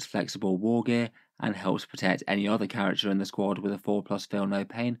 just gets flexible war gear and helps protect any other character in the squad with a 4+ feel no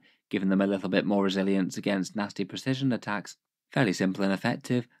pain, giving them a little bit more resilience against nasty precision attacks. Fairly simple and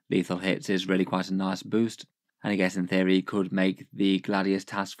effective. Lethal hits is really quite a nice boost, and I guess in theory you could make the Gladius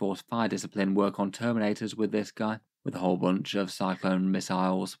Task Force Fire Discipline work on Terminators with this guy, with a whole bunch of Cyclone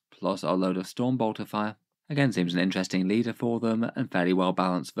missiles plus a load of Stormbolter fire. Again, seems an interesting leader for them and fairly well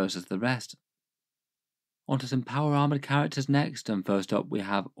balanced versus the rest. Onto some power armoured characters next, and first up we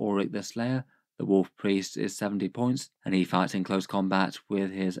have Auric the Slayer. The Wolf Priest is 70 points, and he fights in close combat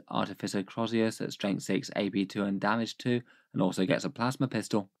with his Artificer Crozius at strength 6, AP 2 and damage 2, and also gets a plasma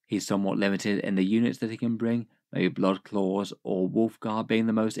pistol. He's somewhat limited in the units that he can bring, maybe Blood Claws or Wolfguard being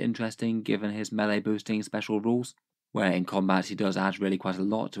the most interesting given his melee boosting special rules, where in combat he does add really quite a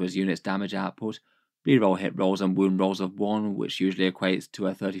lot to his unit's damage output. Reroll hit rolls and wound rolls of 1, which usually equates to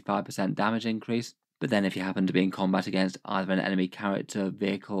a 35% damage increase. But then if you happen to be in combat against either an enemy character,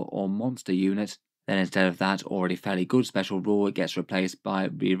 vehicle or monster unit, then instead of that already fairly good special rule, it gets replaced by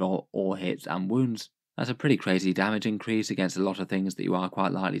reroll all hits and wounds. That's a pretty crazy damage increase against a lot of things that you are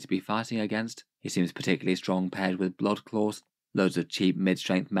quite likely to be fighting against. He seems particularly strong paired with Blood Claws, loads of cheap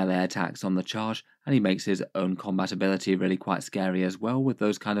mid-strength melee attacks on the charge, and he makes his own combat ability really quite scary as well with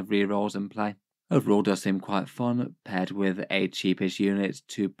those kind of rerolls in play. Overall does seem quite fun, paired with a cheapish unit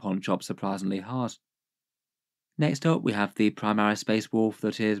to punch up surprisingly hard. Next up, we have the Primaris Space Wolf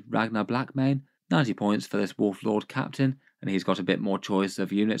that is Ragnar Blackmane, 90 points for this Wolf Lord Captain, and he's got a bit more choice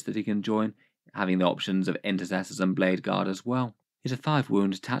of units that he can join, having the options of Intercessors and Blade Guard as well. He's a 5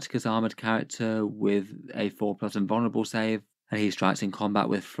 wound Tacticus armoured character with a 4+ invulnerable save, and he strikes in combat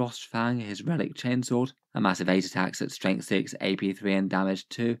with Frostfang, his relic chainsword, a massive 8 attacks at strength 6, AP 3 and damage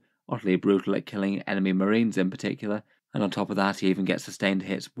 2, utterly brutal at killing enemy marines in particular, and on top of that he even gets sustained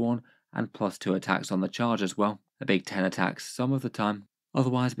hits 1, and +2 attacks on the charge as well. A big 10 attacks some of the time.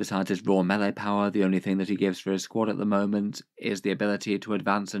 Otherwise, besides his raw melee power, the only thing that he gives for his squad at the moment is the ability to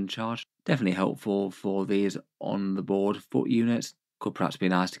advance and charge. Definitely helpful for these on the board foot units. Could perhaps be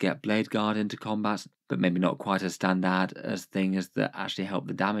nice to get Blade Guard into combat, but maybe not quite as standard as things that actually help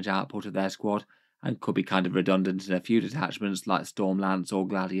the damage output of their squad, and could be kind of redundant in a few detachments like Stormlance or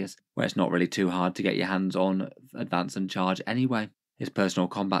Gladius, where it's not really too hard to get your hands on advance and charge anyway. His personal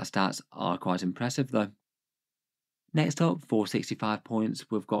combat stats are quite impressive though. Next up, for 65 points,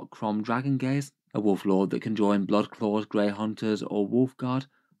 we've got Crom Dragongaze, a wolf lord that can join Bloodclaws, Grey Hunters or Wolfguard,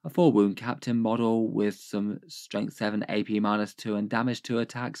 a 4-wound captain model with some strength 7, AP -2 and damage 2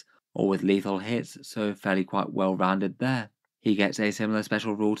 attacks, or with lethal hits, so fairly quite well rounded there. He gets a similar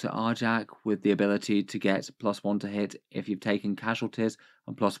special rule to Arjak, with the ability to get +1 to hit if you've taken casualties,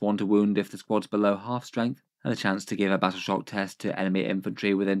 and +1 to wound if the squad's below half strength, and a chance to give a battle shock test to enemy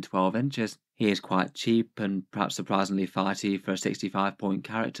infantry within 12 inches. He is quite cheap and perhaps surprisingly fighty for a 65-point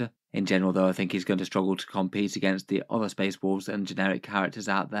character. In general though, I think he's going to struggle to compete against the other Space Wolves and generic characters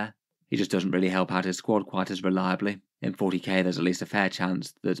out there. He just doesn't really help out his squad quite as reliably. In 40k there's at least a fair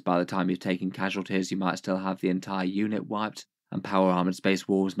chance that by the time you've taken casualties you might still have the entire unit wiped, and power armoured Space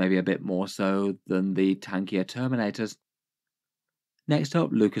Wolves maybe a bit more so than the tankier Terminators. Next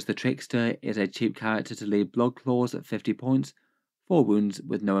up, Lucas the Trickster is a cheap character to lead Bloodclaws at 50 points, 4 wounds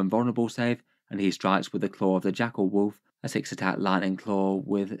with no invulnerable save, and he strikes with the Claw of the Jackal Wolf, a 6-attack lightning claw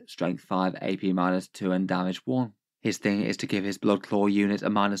with strength 5, AP -2 and damage 1. His thing is to give his Bloodclaw unit a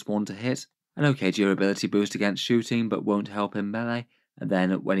 -1 to hit, an okay durability boost against shooting but won't help in melee, and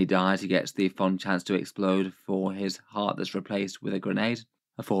then when he dies he gets the fun chance to explode for his heart that's replaced with a grenade,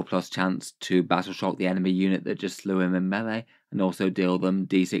 a 4+ chance to battle shock the enemy unit that just slew him in melee, and also deal them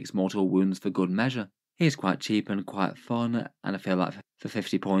d6 mortal wounds for good measure. He is quite cheap and quite fun, and I feel like for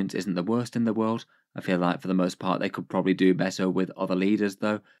 50 points isn't the worst in the world. I feel like for the most part they could probably do better with other leaders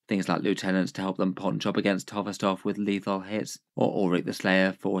though, things like lieutenants to help them punch up against tougher stuff with lethal hits, or Ulrich the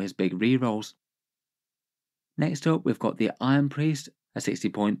Slayer for his big rerolls. Next up we've got the Iron Priest, a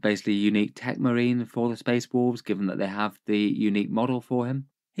 60-point basically unique tech marine for the Space Wolves given that they have the unique model for him.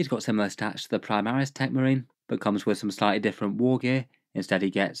 He's got similar stats to the Primaris tech marine, but comes with some slightly different war gear. Instead he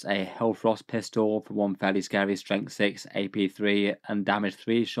gets a Hellfrost pistol for one fairly scary strength 6, AP 3 and damage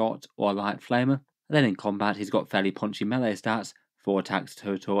 3 shot or a light flamer. And then in combat he's got fairly punchy melee stats, 4 attacks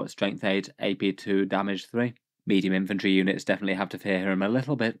total at strength 8, AP 2, damage 3. Medium infantry units definitely have to fear him a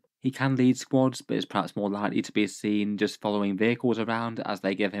little bit. He can lead squads, but is perhaps more likely to be seen just following vehicles around as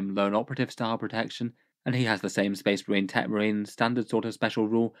they give him lone operative style protection, and he has the same Space Marine Tech Marine standard sort of special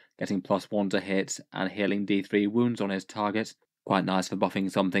rule, getting +1 to hit and healing D3 wounds on his targets. Quite nice for buffing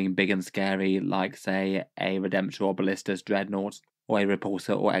something big and scary like say a Redemptor or Ballistus Dreadnoughts, or a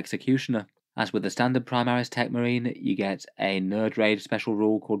Repulsor or Executioner. As with the standard Primaris Tech Marine, you get a Nerd Raid special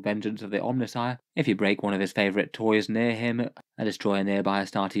rule called Vengeance of the Omnissiah. If you break one of his favourite toys near him and destroy a nearby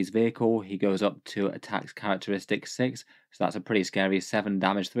Astartes vehicle, he goes up to attacks characteristic 6, so that's a pretty scary 7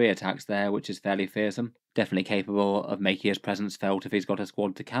 damage 3 attacks there, which is fairly fearsome. Definitely capable of making his presence felt if he's got a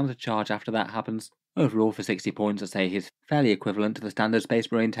squad to countercharge after that happens. Overall for 60 points I'd say he's fairly equivalent to the standard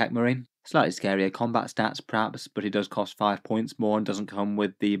Space Marine Tech Marine. Slightly scarier combat stats perhaps, but he does cost 5 points more and doesn't come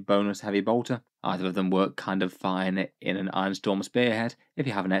with the bonus Heavy Bolter. Either of them work kind of fine in an Ironstorm Spearhead. If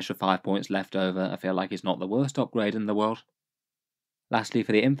you have an extra 5 points left over, I feel like it's not the worst upgrade in the world. Lastly,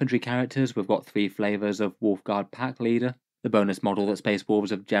 for the infantry characters, we've got 3 flavours of Wolfguard Pack Leader, the bonus model that Space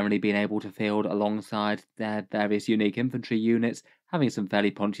Wolves have generally been able to field alongside their various unique infantry units, having some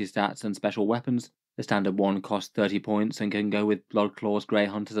fairly punchy stats and special weapons. The standard one costs 30 points and can go with Bloodclaws, Grey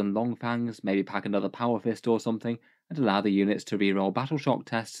Hunters and Longfangs, maybe pack another Power Fist or something, and allow the units to reroll battle shock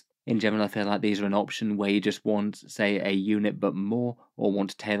tests. In general, I feel like these are an option where you just want, say, a unit but more, or want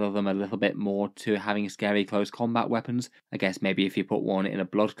to tailor them a little bit more to having scary close combat weapons. I guess maybe if you put one in a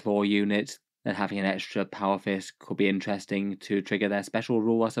Bloodclaw unit, then having an extra Power Fist could be interesting to trigger their special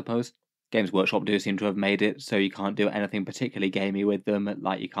rule, I suppose. Games Workshop do seem to have made it so you can't do anything particularly gamey with them,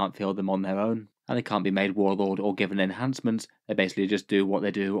 like you can't field them on their own, and they can't be made Warlord or given enhancements. They basically just do what they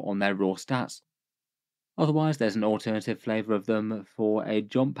do on their raw stats. Otherwise, there's an alternative flavour of them for a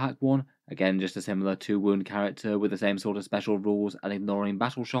Jump Pack one, again just a similar 2-wound character with the same sort of special rules and ignoring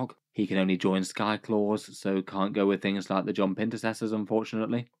Battle Shock. He can only join Skyclaws, so can't go with things like the Jump Intercessors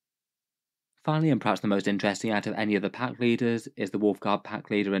unfortunately. Finally, and perhaps the most interesting out of any of the pack leaders, is the Wolfguard Pack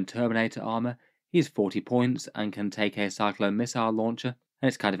Leader in Terminator armour. He's 40 points and can take a Cyclone missile launcher, and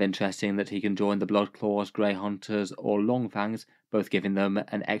it's kind of interesting that he can join the Bloodclaws, Grey Hunters or Longfangs, both giving them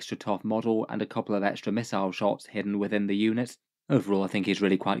an extra tough model and a couple of extra missile shots hidden within the unit. Overall I think he's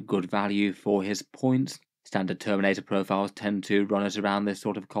really quite good value for his points. Standard Terminator profiles tend to run at around this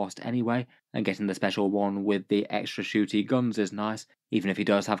sort of cost anyway, and getting the special one with the extra shooty guns is nice, even if he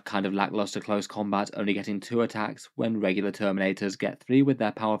does have kind of lackluster close combat, only getting 2 attacks when regular Terminators get 3 with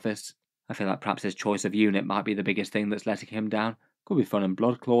their Power Fists. I feel like perhaps his choice of unit might be the biggest thing that's letting him down. Could be fun in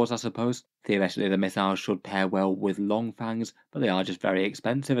Blood Claws, I suppose. Theoretically, the missiles should pair well with Long Fangs, but they are just very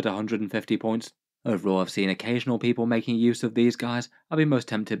expensive at 150 points. Overall, I've seen occasional people making use of these guys. I've been most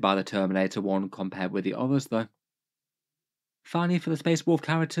tempted by the Terminator one compared with the others though. Finally, for the Space Wolf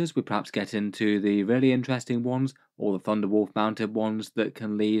characters, we perhaps get into the really interesting ones, or the Thunderwolf mounted ones that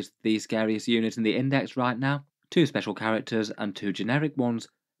can lead the scariest unit in the index right now. 2 special characters and 2 generic ones.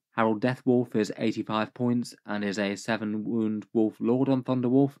 Harold Deathwolf is 85 points and is a 7 wound Wolf Lord on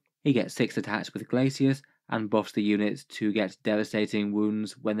Thunderwolf. He gets 6 attacks with Glacius and buffs the units to get devastating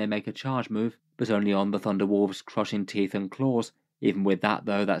wounds when they make a charge move, but only on the Thunderwolf's crushing teeth and claws. Even with that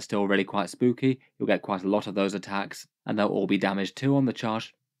though, that's still really quite spooky. You'll get quite a lot of those attacks, and they'll all be damaged 2 on the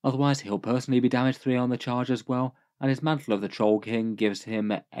charge. Otherwise, he'll personally be damaged 3 on the charge as well, and his Mantle of the Troll King gives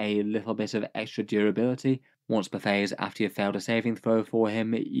him a little bit of extra durability. Once per phase, after you've failed a saving throw for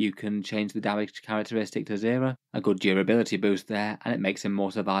him, you can change the damage characteristic to 0. A good durability boost there, and it makes him more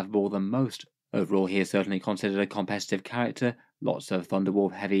survivable than most. Overall, he is certainly considered a competitive character. Lots of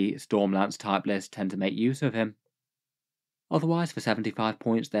Thunderwolf heavy Stormlance type lists tend to make use of him. Otherwise, for 75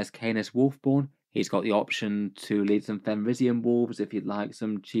 points, there's Canis Wolfborn. He's got the option to lead some Fenrisian Wolves if you'd like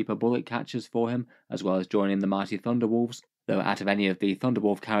some cheaper bullet catchers for him, as well as joining the mighty Thunderwolves. Though out of any of the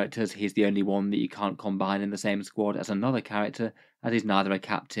Thunderwolf characters, he's the only one that you can't combine in the same squad as another character, as he's neither a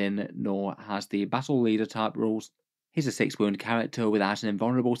captain nor has the battle leader type rules. He's a 6 wound character without an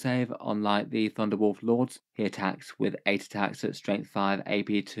invulnerable save, unlike the Thunderwolf Lords. He attacks with 8 attacks at Strength 5,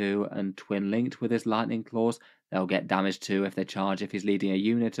 AP 2, and twin linked with his Lightning Claws. They'll get damage too if they charge if he's leading a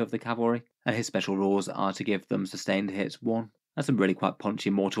unit of the cavalry, and his special rules are to give them sustained hits 1, and some really quite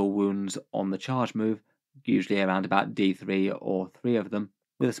punchy mortal wounds on the charge move, usually around about D3 or 3 of them,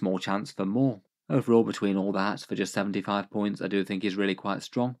 with a small chance for more. Overall, between all that, for just 75 points, I do think he's really quite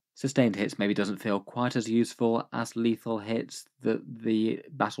strong. Sustained hits maybe doesn't feel quite as useful as lethal hits that the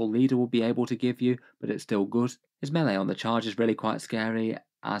battle leader will be able to give you, but it's still good. His melee on the charge is really quite scary,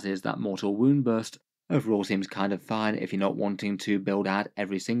 as is that mortal wound burst. Overall seems kind of fine if you're not wanting to build out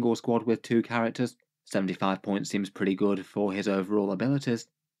every single squad with 2 characters. 75 points seems pretty good for his overall abilities.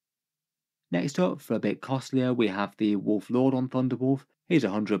 Next up, for a bit costlier, we have the Wolf Lord on Thunderwolf. He's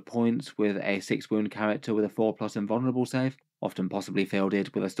 100 points with a 6 wound character with a 4+ invulnerable save, often possibly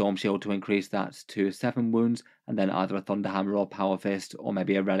fielded with a Storm Shield to increase that to 7 wounds, and then either a Thunderhammer or Power Fist, or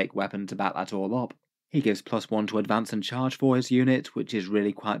maybe a relic weapon to back that all up. He gives +1 to advance and charge for his unit, which is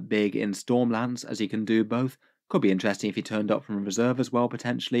really quite big in Stormlance, as he can do both. Could be interesting if he turned up from reserve as well,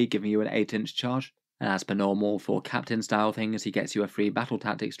 potentially, giving you an 8-inch charge. And as per normal, for captain style things, he gets you a free battle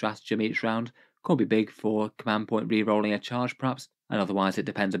tactic stratagem each round. Could be big for command point re-rolling a charge perhaps, and otherwise it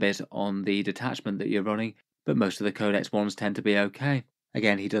depends a bit on the detachment that you're running, but most of the codex ones tend to be okay.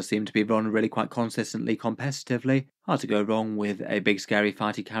 Again, he does seem to be run really quite consistently competitively. Hard to go wrong with a big scary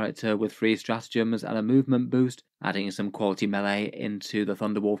fighty character with 3 stratagems and a movement boost, adding some quality melee into the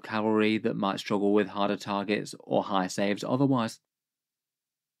Thunderwolf Cavalry that might struggle with harder targets or high saves otherwise.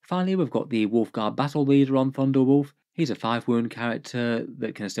 Finally, we've got the Wolfguard Battle Leader on Thunderwolf. He's a 5 wound character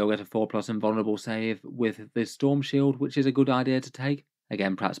that can still get a 4+ invulnerable save with the Storm Shield, which is a good idea to take.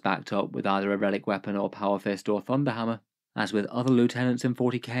 Again, perhaps backed up with either a relic weapon or Power Fist or Thunderhammer. As with other lieutenants in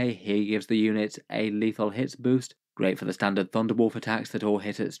 40k, he gives the unit a lethal hits boost, great for the standard Thunderwolf attacks that all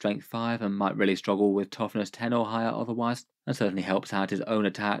hit at strength 5 and might really struggle with toughness 10 or higher otherwise, and certainly helps out his own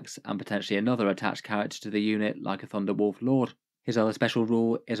attacks and potentially another attached character to the unit like a Thunderwolf Lord. His other special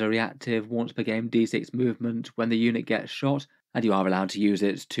rule is a reactive once per game d6 movement when the unit gets shot, and you are allowed to use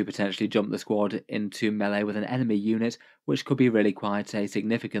it to potentially jump the squad into melee with an enemy unit, which could be really quite a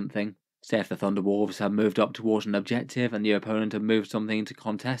significant thing. Say if the Thunderwolves have moved up towards an objective and the opponent have moved something to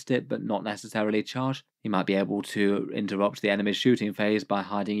contest it but not necessarily charge, you might be able to interrupt the enemy's shooting phase by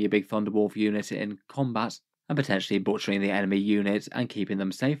hiding your big Thunderwolf unit in combat and potentially butchering the enemy unit and keeping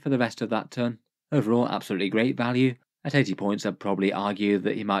them safe for the rest of that turn. Overall, absolutely great value. At 80 points, I'd probably argue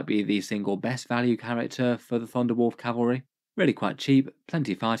that he might be the single best value character for the Thunderwolf Cavalry. Really quite cheap,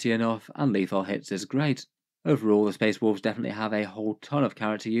 plenty fighty enough, and lethal hits is great. Overall, the Space Wolves definitely have a whole ton of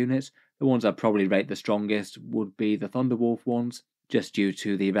character units. The ones I'd probably rate the strongest would be the Thunderwolf ones, just due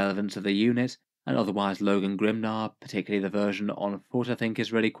to the relevance of the unit, and otherwise Logan Grimnar, particularly the version on foot, I think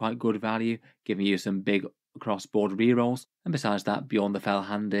is really quite good value, giving you some big cross-board rerolls, and besides that, Bjorn the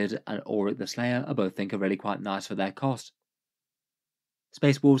Fell-Handed and Auric the Slayer I both think are really quite nice for their cost.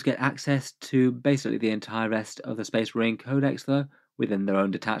 Space Wolves get access to basically the entire rest of the Space Marine Codex though. Within their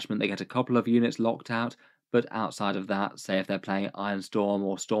own detachment they get a couple of units locked out, but outside of that, say if they're playing Ironstorm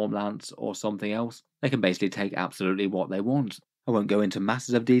or Stormlance or something else, they can basically take absolutely what they want. I won't go into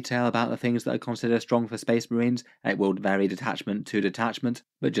masses of detail about the things that are considered strong for Space Marines, and it will vary detachment to detachment,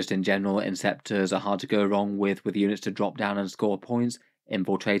 but just in general, Inceptors are hard to go wrong with units to drop down and score points.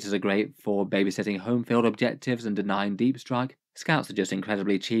 Infiltrators are great for babysitting home field objectives and denying deep strike. Scouts are just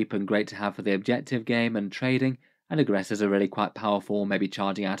incredibly cheap and great to have for the objective game and trading, and aggressors are really quite powerful, maybe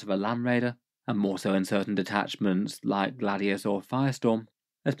charging out of a Land Raider, and more so in certain detachments like Gladius or Firestorm.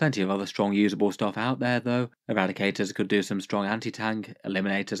 There's plenty of other strong usable stuff out there though. Eradicators could do some strong anti-tank,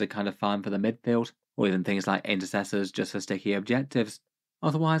 Eliminators are kind of fine for the midfield, or even things like Intercessors just for sticky objectives.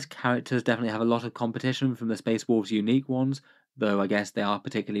 Otherwise, characters definitely have a lot of competition from the Space Wolves unique ones, though I guess they are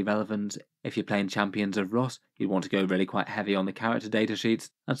particularly relevant if you're playing Champions of Russ. You'd want to go really quite heavy on the character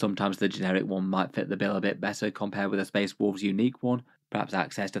datasheets, and sometimes the generic one might fit the bill a bit better compared with a Space Wolves unique one, perhaps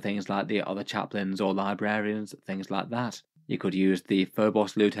access to things like the other chaplains or librarians, things like that. You could use the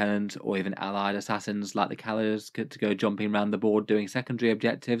Phobos Lieutenant or even allied assassins like the Calors to go jumping around the board doing secondary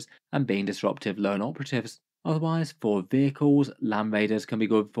objectives and being disruptive lone operatives. Otherwise, for vehicles, Land Raiders can be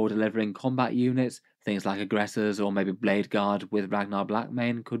good for delivering combat units. Things like Aggressors or maybe Blade Guard with Ragnar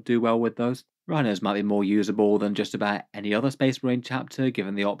Blackmane could do well with those. Rhinos might be more usable than just about any other Space Marine chapter,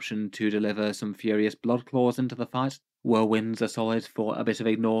 given the option to deliver some furious blood claws into the fight. Whirlwinds are solid for a bit of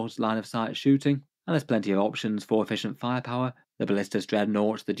ignored line of sight shooting, and there's plenty of options for efficient firepower. The Ballistas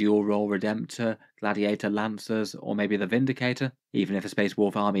Dreadnoughts, the Dual Role Redemptor, Gladiator Lancers, or maybe the Vindicator. Even if a Space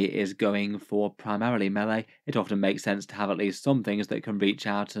Wolf army is going for primarily melee, it often makes sense to have at least some things that can reach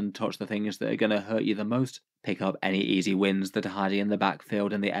out and touch the things that are going to hurt you the most. Pick up any easy wins that are hiding in the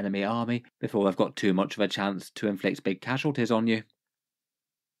backfield in the enemy army before they've got too much of a chance to inflict big casualties on you.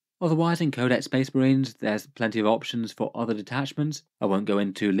 Otherwise, in Codex Space Marines, there's plenty of options for other detachments. I won't go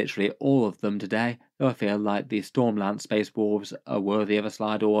into literally all of them today, though I feel like the Stormlance Space Wolves are worthy of a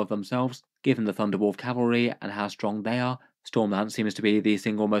slide all of themselves. Given the Thunderwolf Cavalry and how strong they are, Stormlance seems to be the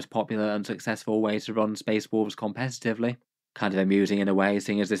single most popular and successful way to run Space Wolves competitively. Kind of amusing in a way,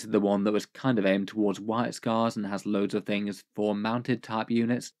 seeing as this is the one that was kind of aimed towards White Scars and has loads of things for mounted type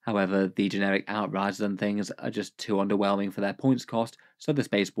units. However, the generic Outriders and things are just too underwhelming for their points cost, so the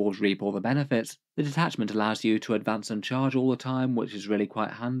Space Wolves reap all the benefits. The detachment allows you to advance and charge all the time, which is really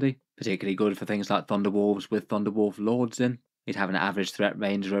quite handy, particularly good for things like Thunderwolves with Thunderwolf Lords in. You'd have an average threat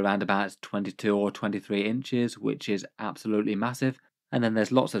range of around about 22 or 23 inches, which is absolutely massive. And then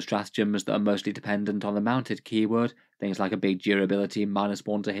there's lots of stratagems that are mostly dependent on the mounted keyword, things like a big durability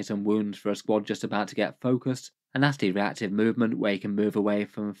 -1 to hit and wounds for a squad just about to get focused, a nasty reactive movement where you can move away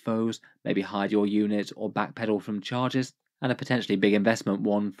from foes, maybe hide your unit or backpedal from charges, and a potentially big investment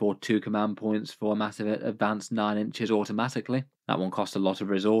one for 2 command points for a massive advance 9 inches automatically. That one costs a lot of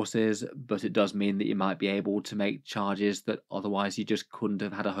resources, but it does mean that you might be able to make charges that otherwise you just couldn't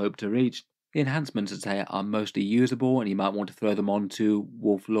have had a hope to reach. The enhancements, I'd say, are mostly usable, and you might want to throw them onto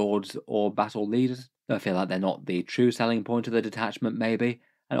Wolf Lords or Battle Leaders, though I feel like they're not the true selling point of the detachment maybe,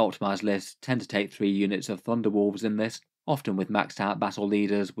 and optimised lists tend to take 3 units of Thunderwolves in this, often with maxed out Battle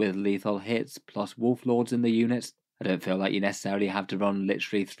Leaders with lethal hits plus Wolf Lords in the units. I don't feel like you necessarily have to run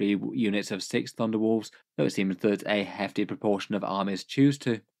literally 3 units of 6 Thunderwolves, though it seems that a hefty proportion of armies choose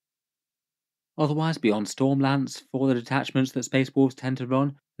to. Otherwise, beyond Stormlance, for the detachments that Space Wolves tend to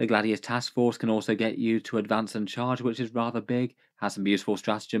run, the Gladius Task Force can also get you to advance and charge, which is rather big, has some useful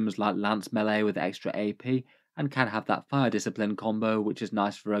stratagems like Lance Melee with extra AP, and can have that Fire Discipline combo, which is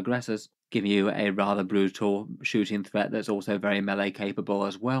nice for aggressors, giving you a rather brutal shooting threat that's also very melee capable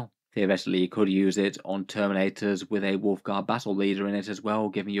as well. Theoretically, you could use it on Terminators with a Wolfguard Battle Leader in it as well,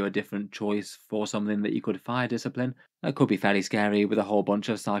 giving you a different choice for something that you could Fire Discipline. That could be fairly scary with a whole bunch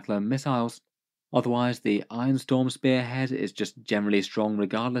of Cyclone missiles. Otherwise, the Ironstorm Spearhead is just generally strong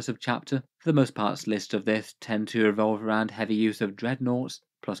regardless of chapter. For the most part, lists of this tend to revolve around heavy use of Dreadnoughts,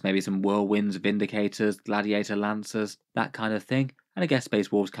 plus maybe some Whirlwinds, Vindicators, Gladiator Lancers, that kind of thing. And I guess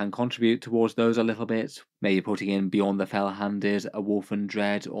Space Wolves can contribute towards those a little bit, maybe putting in Beyond the Fell-Handed, a Wolf and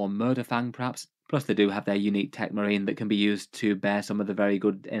Dread, or Murderfang perhaps. Plus they do have their unique Tech Marine that can be used to bear some of the very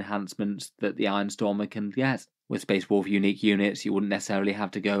good enhancements that the Ironstormer can get. With Space Wolf unique units, you wouldn't necessarily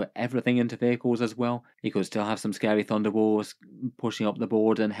have to go everything into vehicles as well. You could still have some scary Thunderwolves pushing up the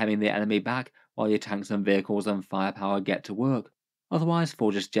board and hemming the enemy back, while your tanks and vehicles and firepower get to work. Otherwise,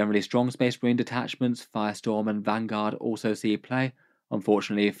 for just generally strong Space Marine detachments, Firestorm and Vanguard also see play.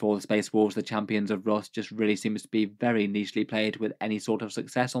 Unfortunately for the Space Wolves, the Champions of Russ just really seems to be very nichely played with any sort of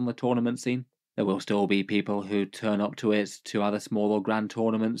success on the tournament scene. There will still be people who turn up to it to either small or grand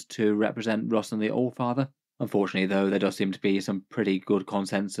tournaments to represent Russ and the Allfather. Unfortunately though, there does seem to be some pretty good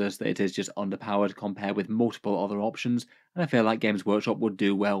consensus that it is just underpowered compared with multiple other options, and I feel like Games Workshop would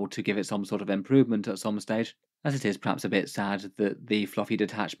do well to give it some sort of improvement at some stage, as it is perhaps a bit sad that the fluffy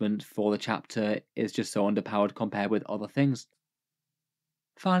detachment for the chapter is just so underpowered compared with other things.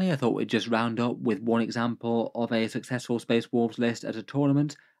 Finally, I thought we'd just round up with one example of a successful Space Wolves list at a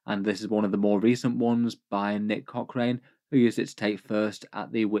tournament, and this is one of the more recent ones by Nick Cochrane, who used it to take first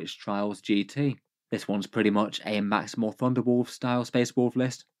at the Witch Trials GT. This one's pretty much a maximal Thunderwolf style Space Wolf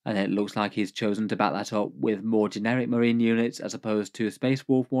list, and it looks like he's chosen to back that up with more generic Marine units as opposed to Space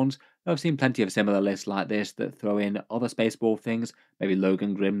Wolf ones. I've seen plenty of similar lists like this that throw in other Space Wolf things, maybe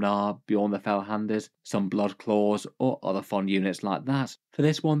Logan Grimnar, Bjorn the Fellhanders, some Blood Claws, or other fun units like that. For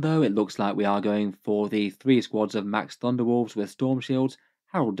this one though, it looks like we are going for the 3 squads of Max Thunderwolves with Storm Shields,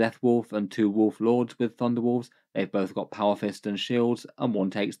 Harold Deathwolf and 2 Wolf Lords with Thunderwolves. They've both got Power Fist and Shields, and one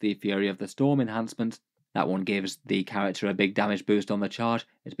takes the Fury of the Storm enhancement. That one gives the character a big damage boost on the charge.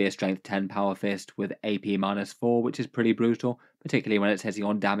 It'd be a Strength 10 Power Fist with AP -4, which is pretty brutal, particularly when it's hitting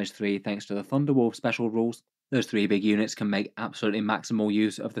on damage 3 thanks to the Thunderwolf special rules. Those 3 big units can make absolutely maximal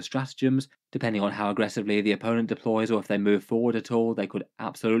use of the stratagems. Depending on how aggressively the opponent deploys or if they move forward at all, they could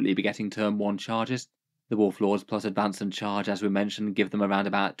absolutely be getting turn 1 charges. The Wolf Lords plus Advance and Charge, as we mentioned, give them around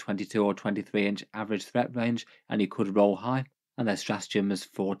about 22 or 23 inch average threat range, and you could roll high. And their stratagems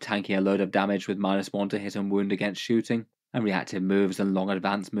for tanking a load of damage with -1 to hit and wound against shooting, and reactive moves and long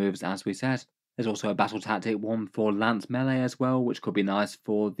advance moves, as we said. There's also a battle tactic one for Lance Melee as well, which could be nice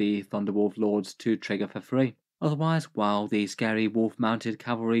for the Thunderwolf Lords to trigger for free. Otherwise, while the scary wolf-mounted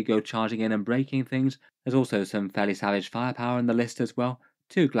cavalry go charging in and breaking things, there's also some fairly savage firepower in the list as well.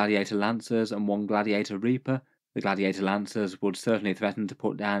 2 Gladiator Lancers and 1 Gladiator Reaper. The Gladiator Lancers would certainly threaten to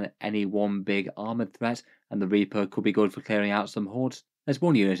put down any one big armoured threat, and the Reaper could be good for clearing out some hordes. There's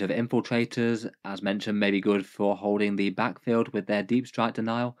 1 unit of Infiltrators, as mentioned, may be good for holding the backfield with their deep strike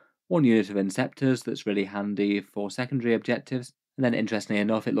denial. 1 unit of Inceptors that's really handy for secondary objectives. And then interestingly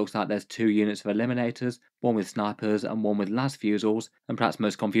enough, it looks like there's 2 units of Eliminators, 1 with Snipers and 1 with Las Fusils, and perhaps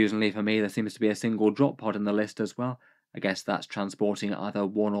most confusingly for me, there seems to be a single drop pod in the list as well. I guess that's transporting either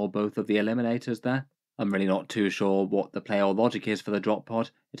one or both of the Eliminators there. I'm really not too sure what the play or logic is for the drop pod.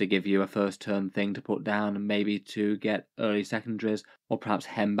 It'll give you a first turn thing to put down, maybe to get early secondaries, or perhaps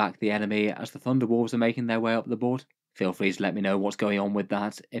hem back the enemy as the Thunderwolves are making their way up the board. Feel free to let me know what's going on with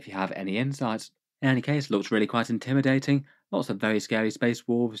that if you have any insights. In any case, it looks really quite intimidating. Lots of very scary Space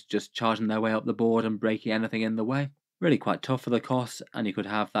Wolves just charging their way up the board and breaking anything in the way. Really quite tough for the cost, and you could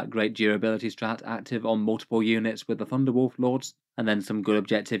have that great durability strat active on multiple units with the Thunderwolf Lords, and then some good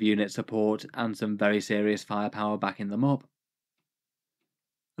objective unit support and some very serious firepower backing them up.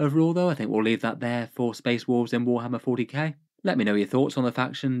 Overall though, I think we'll leave that there for Space Wolves in Warhammer 40k. Let me know your thoughts on the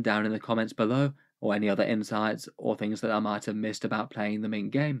faction down in the comments below, or any other insights or things that I might have missed about playing them in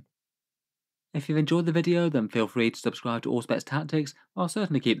game. If you've enjoyed the video, then feel free to subscribe to Auspex Tactics. I'll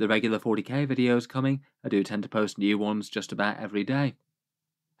certainly keep the regular 40k videos coming. I do tend to post new ones just about every day.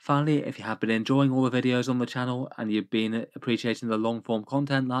 Finally, if you have been enjoying all the videos on the channel and you've been appreciating the long form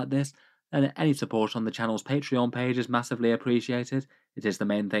content like this, then any support on the channel's Patreon page is massively appreciated. It is the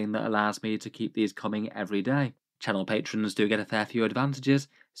main thing that allows me to keep these coming every day. Channel patrons do get a fair few advantages,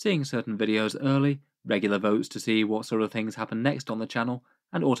 seeing certain videos early, regular votes to see what sort of things happen next on the channel,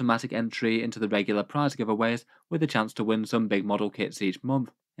 and automatic entry into the regular prize giveaways with a chance to win some big model kits each month.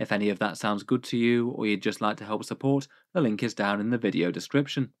 If any of that sounds good to you, or you'd just like to help support, the link is down in the video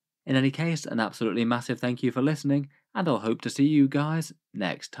description. In any case, an absolutely massive thank you for listening, and I'll hope to see you guys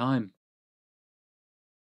next time.